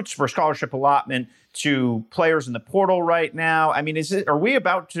recruits for scholarship allotment to players in the portal right now? I mean, are we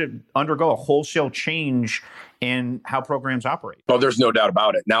about to undergo a wholesale change in how programs operate? Well, there's no doubt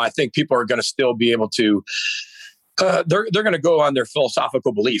about it. Now, I think people are going to still be able to they're going to go on their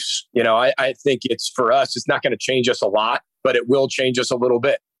philosophical beliefs. I think for us, it's not going to change us a lot, but it will change us a little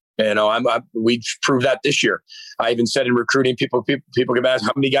bit. We proved that this year. I even said in recruiting, people get asked,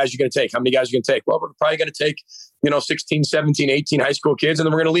 how many guys are you going to take? How many guys are you going to take? Well, we're probably going to take, 16, 17, 18 high school kids, and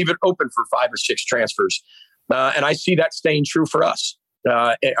then we're going to leave it open for 5 or 6 transfers. And I see that staying true for us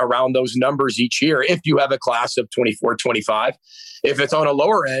around those numbers each year. If you have a class of 24, 25, if it's on a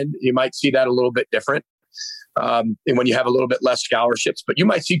lower end, you might see that a little bit different. And when you have a little bit less scholarships, but you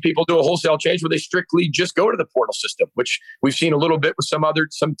might see people do a wholesale change where they strictly just go to the portal system, which we've seen a little bit with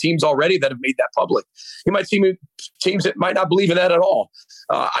some teams already that have made that public. You might see teams that might not believe in that at all.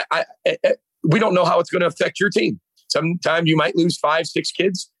 We don't know how it's going to affect your team. Sometimes you might lose 5, 6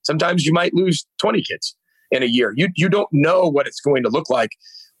 kids. Sometimes you might lose 20 kids in a year. You don't know what it's going to look like.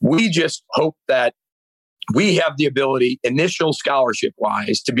 We just hope that we have the ability, initial scholarship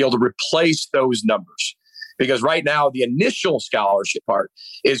wise, to be able to replace those numbers. Because right now, the initial scholarship part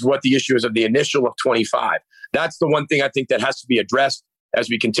is what the issue is of the initial of 25. That's the one thing I think that has to be addressed as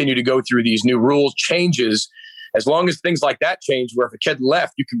we continue to go through these new rules changes. As long as things like that change, where if a kid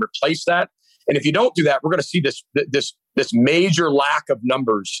left, you can replace that. And if you don't do that, we're going to see this major lack of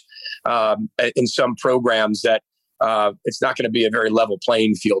numbers in some programs that it's not going to be a very level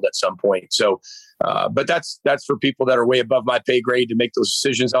playing field at some point. So, but that's for people that are way above my pay grade to make those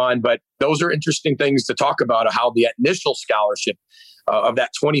decisions on. But those are interesting things to talk about, how the initial scholarship of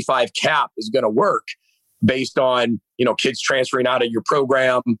that 25 cap is going to work based on, kids transferring out of your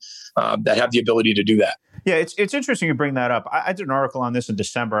program that have the ability to do that. Yeah, it's interesting you bring that up. I did an article on this in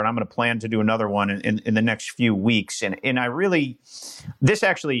December, and I'm going to plan to do another one in the next few weeks. And I'm going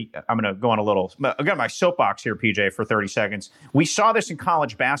to go on I got my soapbox here, PJ, for 30 seconds. We saw this in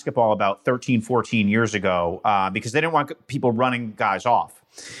college basketball about 13, 14 years ago because they didn't want people running guys off.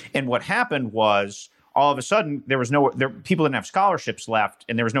 And what happened was, all of a sudden, people didn't have scholarships left,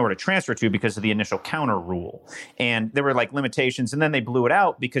 and there was nowhere to transfer to because of the initial counter rule. And there were limitations, and then they blew it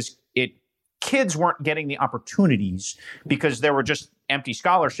out because kids weren't getting the opportunities because there were just empty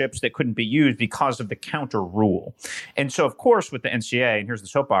scholarships that couldn't be used because of the counter rule. And so, of course, with the NCAA, and here's the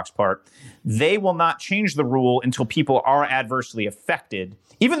soapbox part, they will not change the rule until people are adversely affected,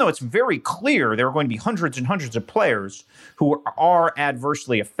 even though it's very clear there are going to be hundreds and hundreds of players who are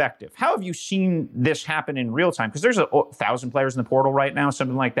adversely effective. How have you seen this happen in real time? Because there's 1,000 players in the portal right now,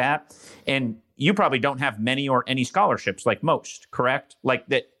 something like that. And you probably don't have many or any scholarships like most, correct? Like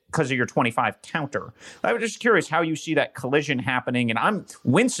that, because of your 25 counter. I was just curious how you see that collision happening. And I'm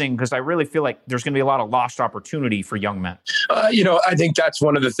wincing because I really feel like there's going to be a lot of lost opportunity for young men. I think that's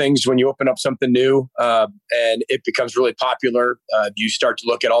one of the things when you open up something new and it becomes really popular, you start to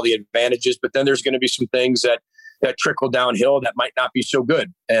look at all the advantages, but then there's going to be some things that trickle downhill that might not be so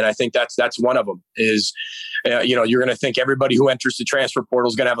good. And I think that's one of them is, you're going to think everybody who enters the transfer portal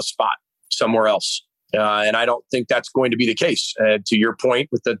is going to have a spot somewhere else. And I don't think that's going to be the case. To your point,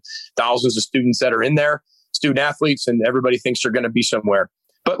 with the thousands of students that are in there, student athletes, and everybody thinks they're going to be somewhere.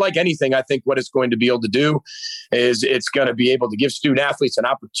 But like anything, I think what it's going to be able to do is it's going to be able to give student athletes an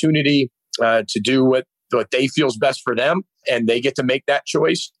opportunity to do what they feel is best for them, and they get to make that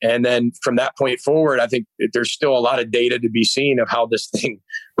choice. And then from that point forward, I think there's still a lot of data to be seen of how this thing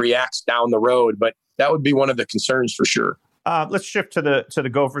reacts down the road. But that would be one of the concerns for sure. Let's shift to the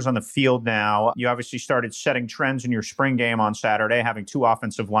Gophers on the field now. You obviously started setting trends in your spring game on Saturday, having 2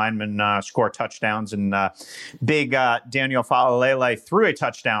 offensive linemen score touchdowns, and big Daniel Faalele threw a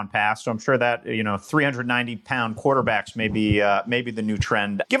touchdown pass. So I'm sure that 390-pound quarterbacks may be the new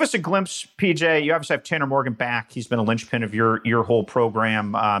trend. Give us a glimpse, PJ. You obviously have Tanner Morgan back. He's been a linchpin of your whole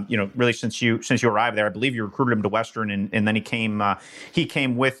program. Really since you arrived there. I believe you recruited him to Western, and then he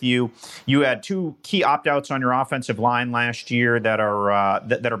came with you. You had 2 key opt-outs on your offensive line last last year that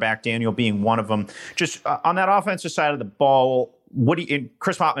are back, Daniel being one of them. Just on that offensive side of the ball,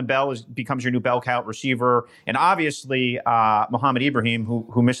 Chris Mottman-Bell becomes your new bell cow receiver, and obviously Mohamed Ibrahim,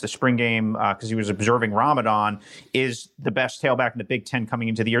 who missed the spring game because he was observing Ramadan, is the best tailback in the Big Ten coming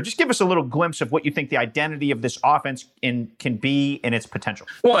into the year. Just give us a little glimpse of what you think the identity of this offense can be and its potential.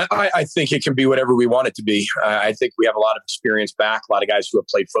 Well, I think it can be whatever we want it to be. I think we have a lot of experience back, a lot of guys who have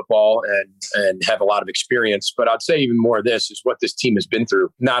played football and have a lot of experience. But I'd say even more of this is what this team has been through.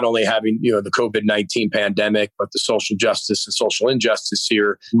 Not only having the COVID-19 pandemic, but the social justice and social injustice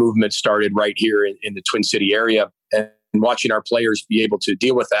here movement started right here in the Twin City area, and watching our players be able to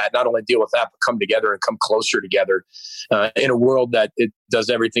deal with that, not only deal with that, but come together and come closer together in a world that it does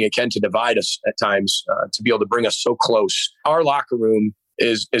everything it can to divide us at times, to be able to bring us so close. Our locker room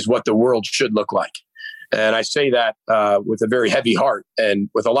is what the world should look like. And I say that with a very heavy heart and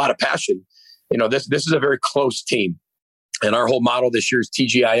with a lot of passion. This is a very close team. And our whole model this year is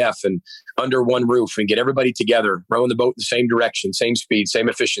TGIF and under one roof, and get everybody together, rowing the boat in the same direction, same speed, same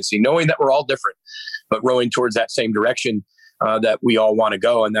efficiency, knowing that we're all different, but rowing towards that same direction that we all want to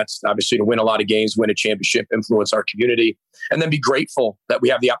go. And that's obviously to win a lot of games, win a championship, influence our community, and then be grateful that we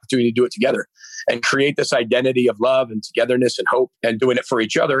have the opportunity to do it together and create this identity of love and togetherness and hope and doing it for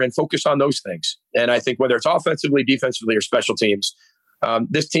each other and focus on those things. And I think whether it's offensively, defensively, or special teams,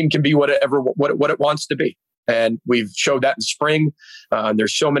 this team can be what it wants to be. And we've showed that in spring.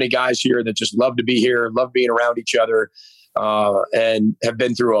 There's so many guys here that just love to be here, love being around each other, and have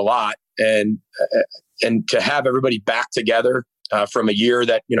been through a lot. And to have everybody back together from a year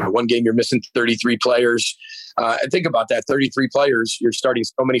that, one game you're missing 33 players. And think about that, 33 players, you're starting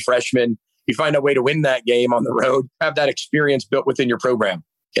so many freshmen. You find a way to win that game on the road, have that experience built within your program.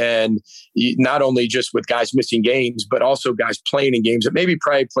 And not only just with guys missing games, but also guys playing in games that maybe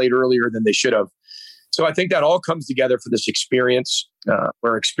probably played earlier than they should have. So I think that all comes together for this experience.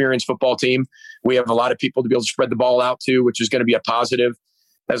 We're an experienced football team. We have a lot of people to be able to spread the ball out to, which is going to be a positive,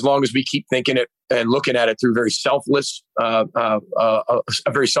 as long as we keep thinking it and looking at it through a very selfless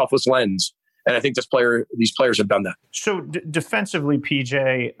lens. And I think these players have done that. So defensively,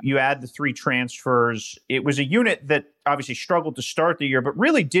 PJ, you add the 3 transfers. It was a unit that obviously struggled to start the year, but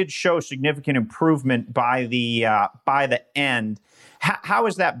really did show significant improvement by the end. How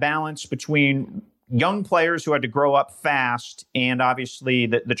is that balance between young players who had to grow up fast and obviously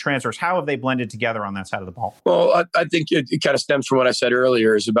the transfers? How have they blended together on that side of the ball? Well, I think it kind of stems from what I said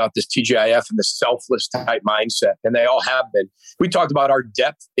earlier, is about this TGIF and the selfless type mindset. And they all have been. We talked about our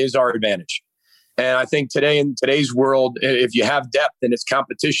depth is our advantage. And I think today, in today's world, if you have depth and it's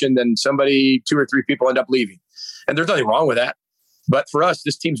competition, then 2 or 3 people end up leaving. And there's nothing wrong with that. But for us,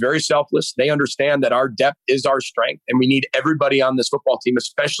 this team's very selfless. They understand that our depth is our strength. And we need everybody on this football team,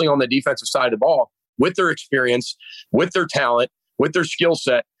 especially on the defensive side of the ball, with their experience, with their talent, with their skill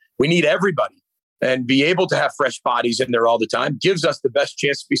set. We need everybody. And be able to have fresh bodies in there all the time gives us the best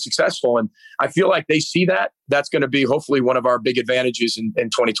chance to be successful. And I feel like they see that. That's going to be hopefully one of our big advantages in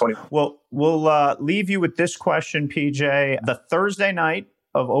 2020. Well, we'll leave you with this question, PJ. The Thursday night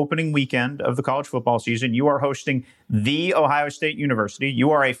of opening weekend of the college football season, you are hosting The Ohio State University.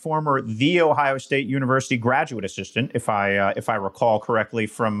 You are a former The Ohio State University graduate assistant, if I recall correctly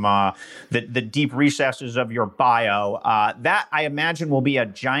from the deep recesses of your bio. That, I imagine, will be a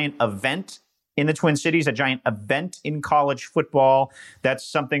giant event in the Twin Cities, a giant event in college football.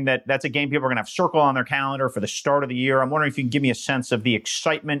 That's a game people are going to have circle on their calendar for the start of the year. I'm wondering if you can give me a sense of the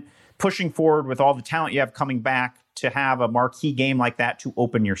excitement pushing forward with all the talent you have coming back to have a marquee game like that to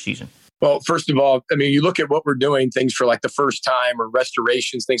open your season. Well, first of all, I mean, you look at what we're doing, things for like the first time or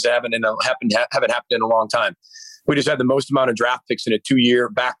restorations, things that haven't happened in a long time. We just had the most amount of draft picks in a 2-year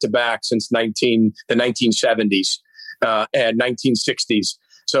back-to-back since the 1970s and 1960s.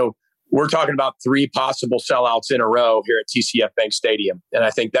 So we're talking about 3 possible sellouts in a row here at TCF Bank Stadium. And I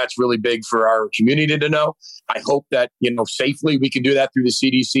think that's really big for our community to know. I hope that, safely we can do that through the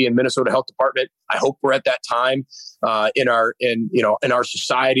CDC and Minnesota Health Department. I hope we're at that time in our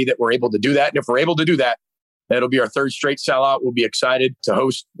society that we're able to do that. And if we're able to do that, it'll be our 3rd straight sellout. We'll be excited to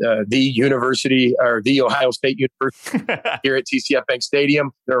host the Ohio State University here at TCF Bank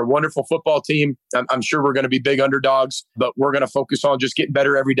Stadium. They're a wonderful football team. I'm sure we're going to be big underdogs, but we're going to focus on just getting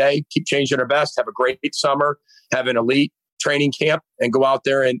better every day, keep changing our best, have a great summer, have an elite training camp, and go out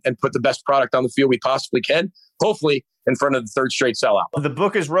there and put the best product on the field we possibly can, hopefully in front of the 3rd straight sellout. The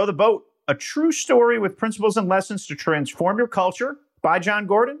book is Row the Boat, a true story with principles and lessons to transform your culture, by John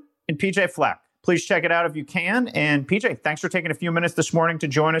Gordon and PJ Fleck. Please check it out if you can. And PJ, thanks for taking a few minutes this morning to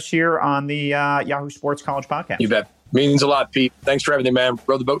join us here on the Yahoo Sports College Podcast. You bet. Means a lot, Pete. Thanks for everything, man.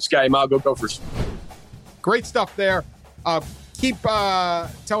 Row the boat, Sky Mile. Go Gophers. Great stuff there. Keep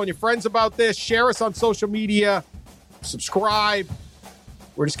telling your friends about this. Share us on social media. Subscribe.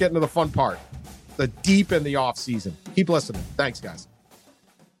 We're just getting to the fun part, the deep in the off season. Keep listening. Thanks, guys.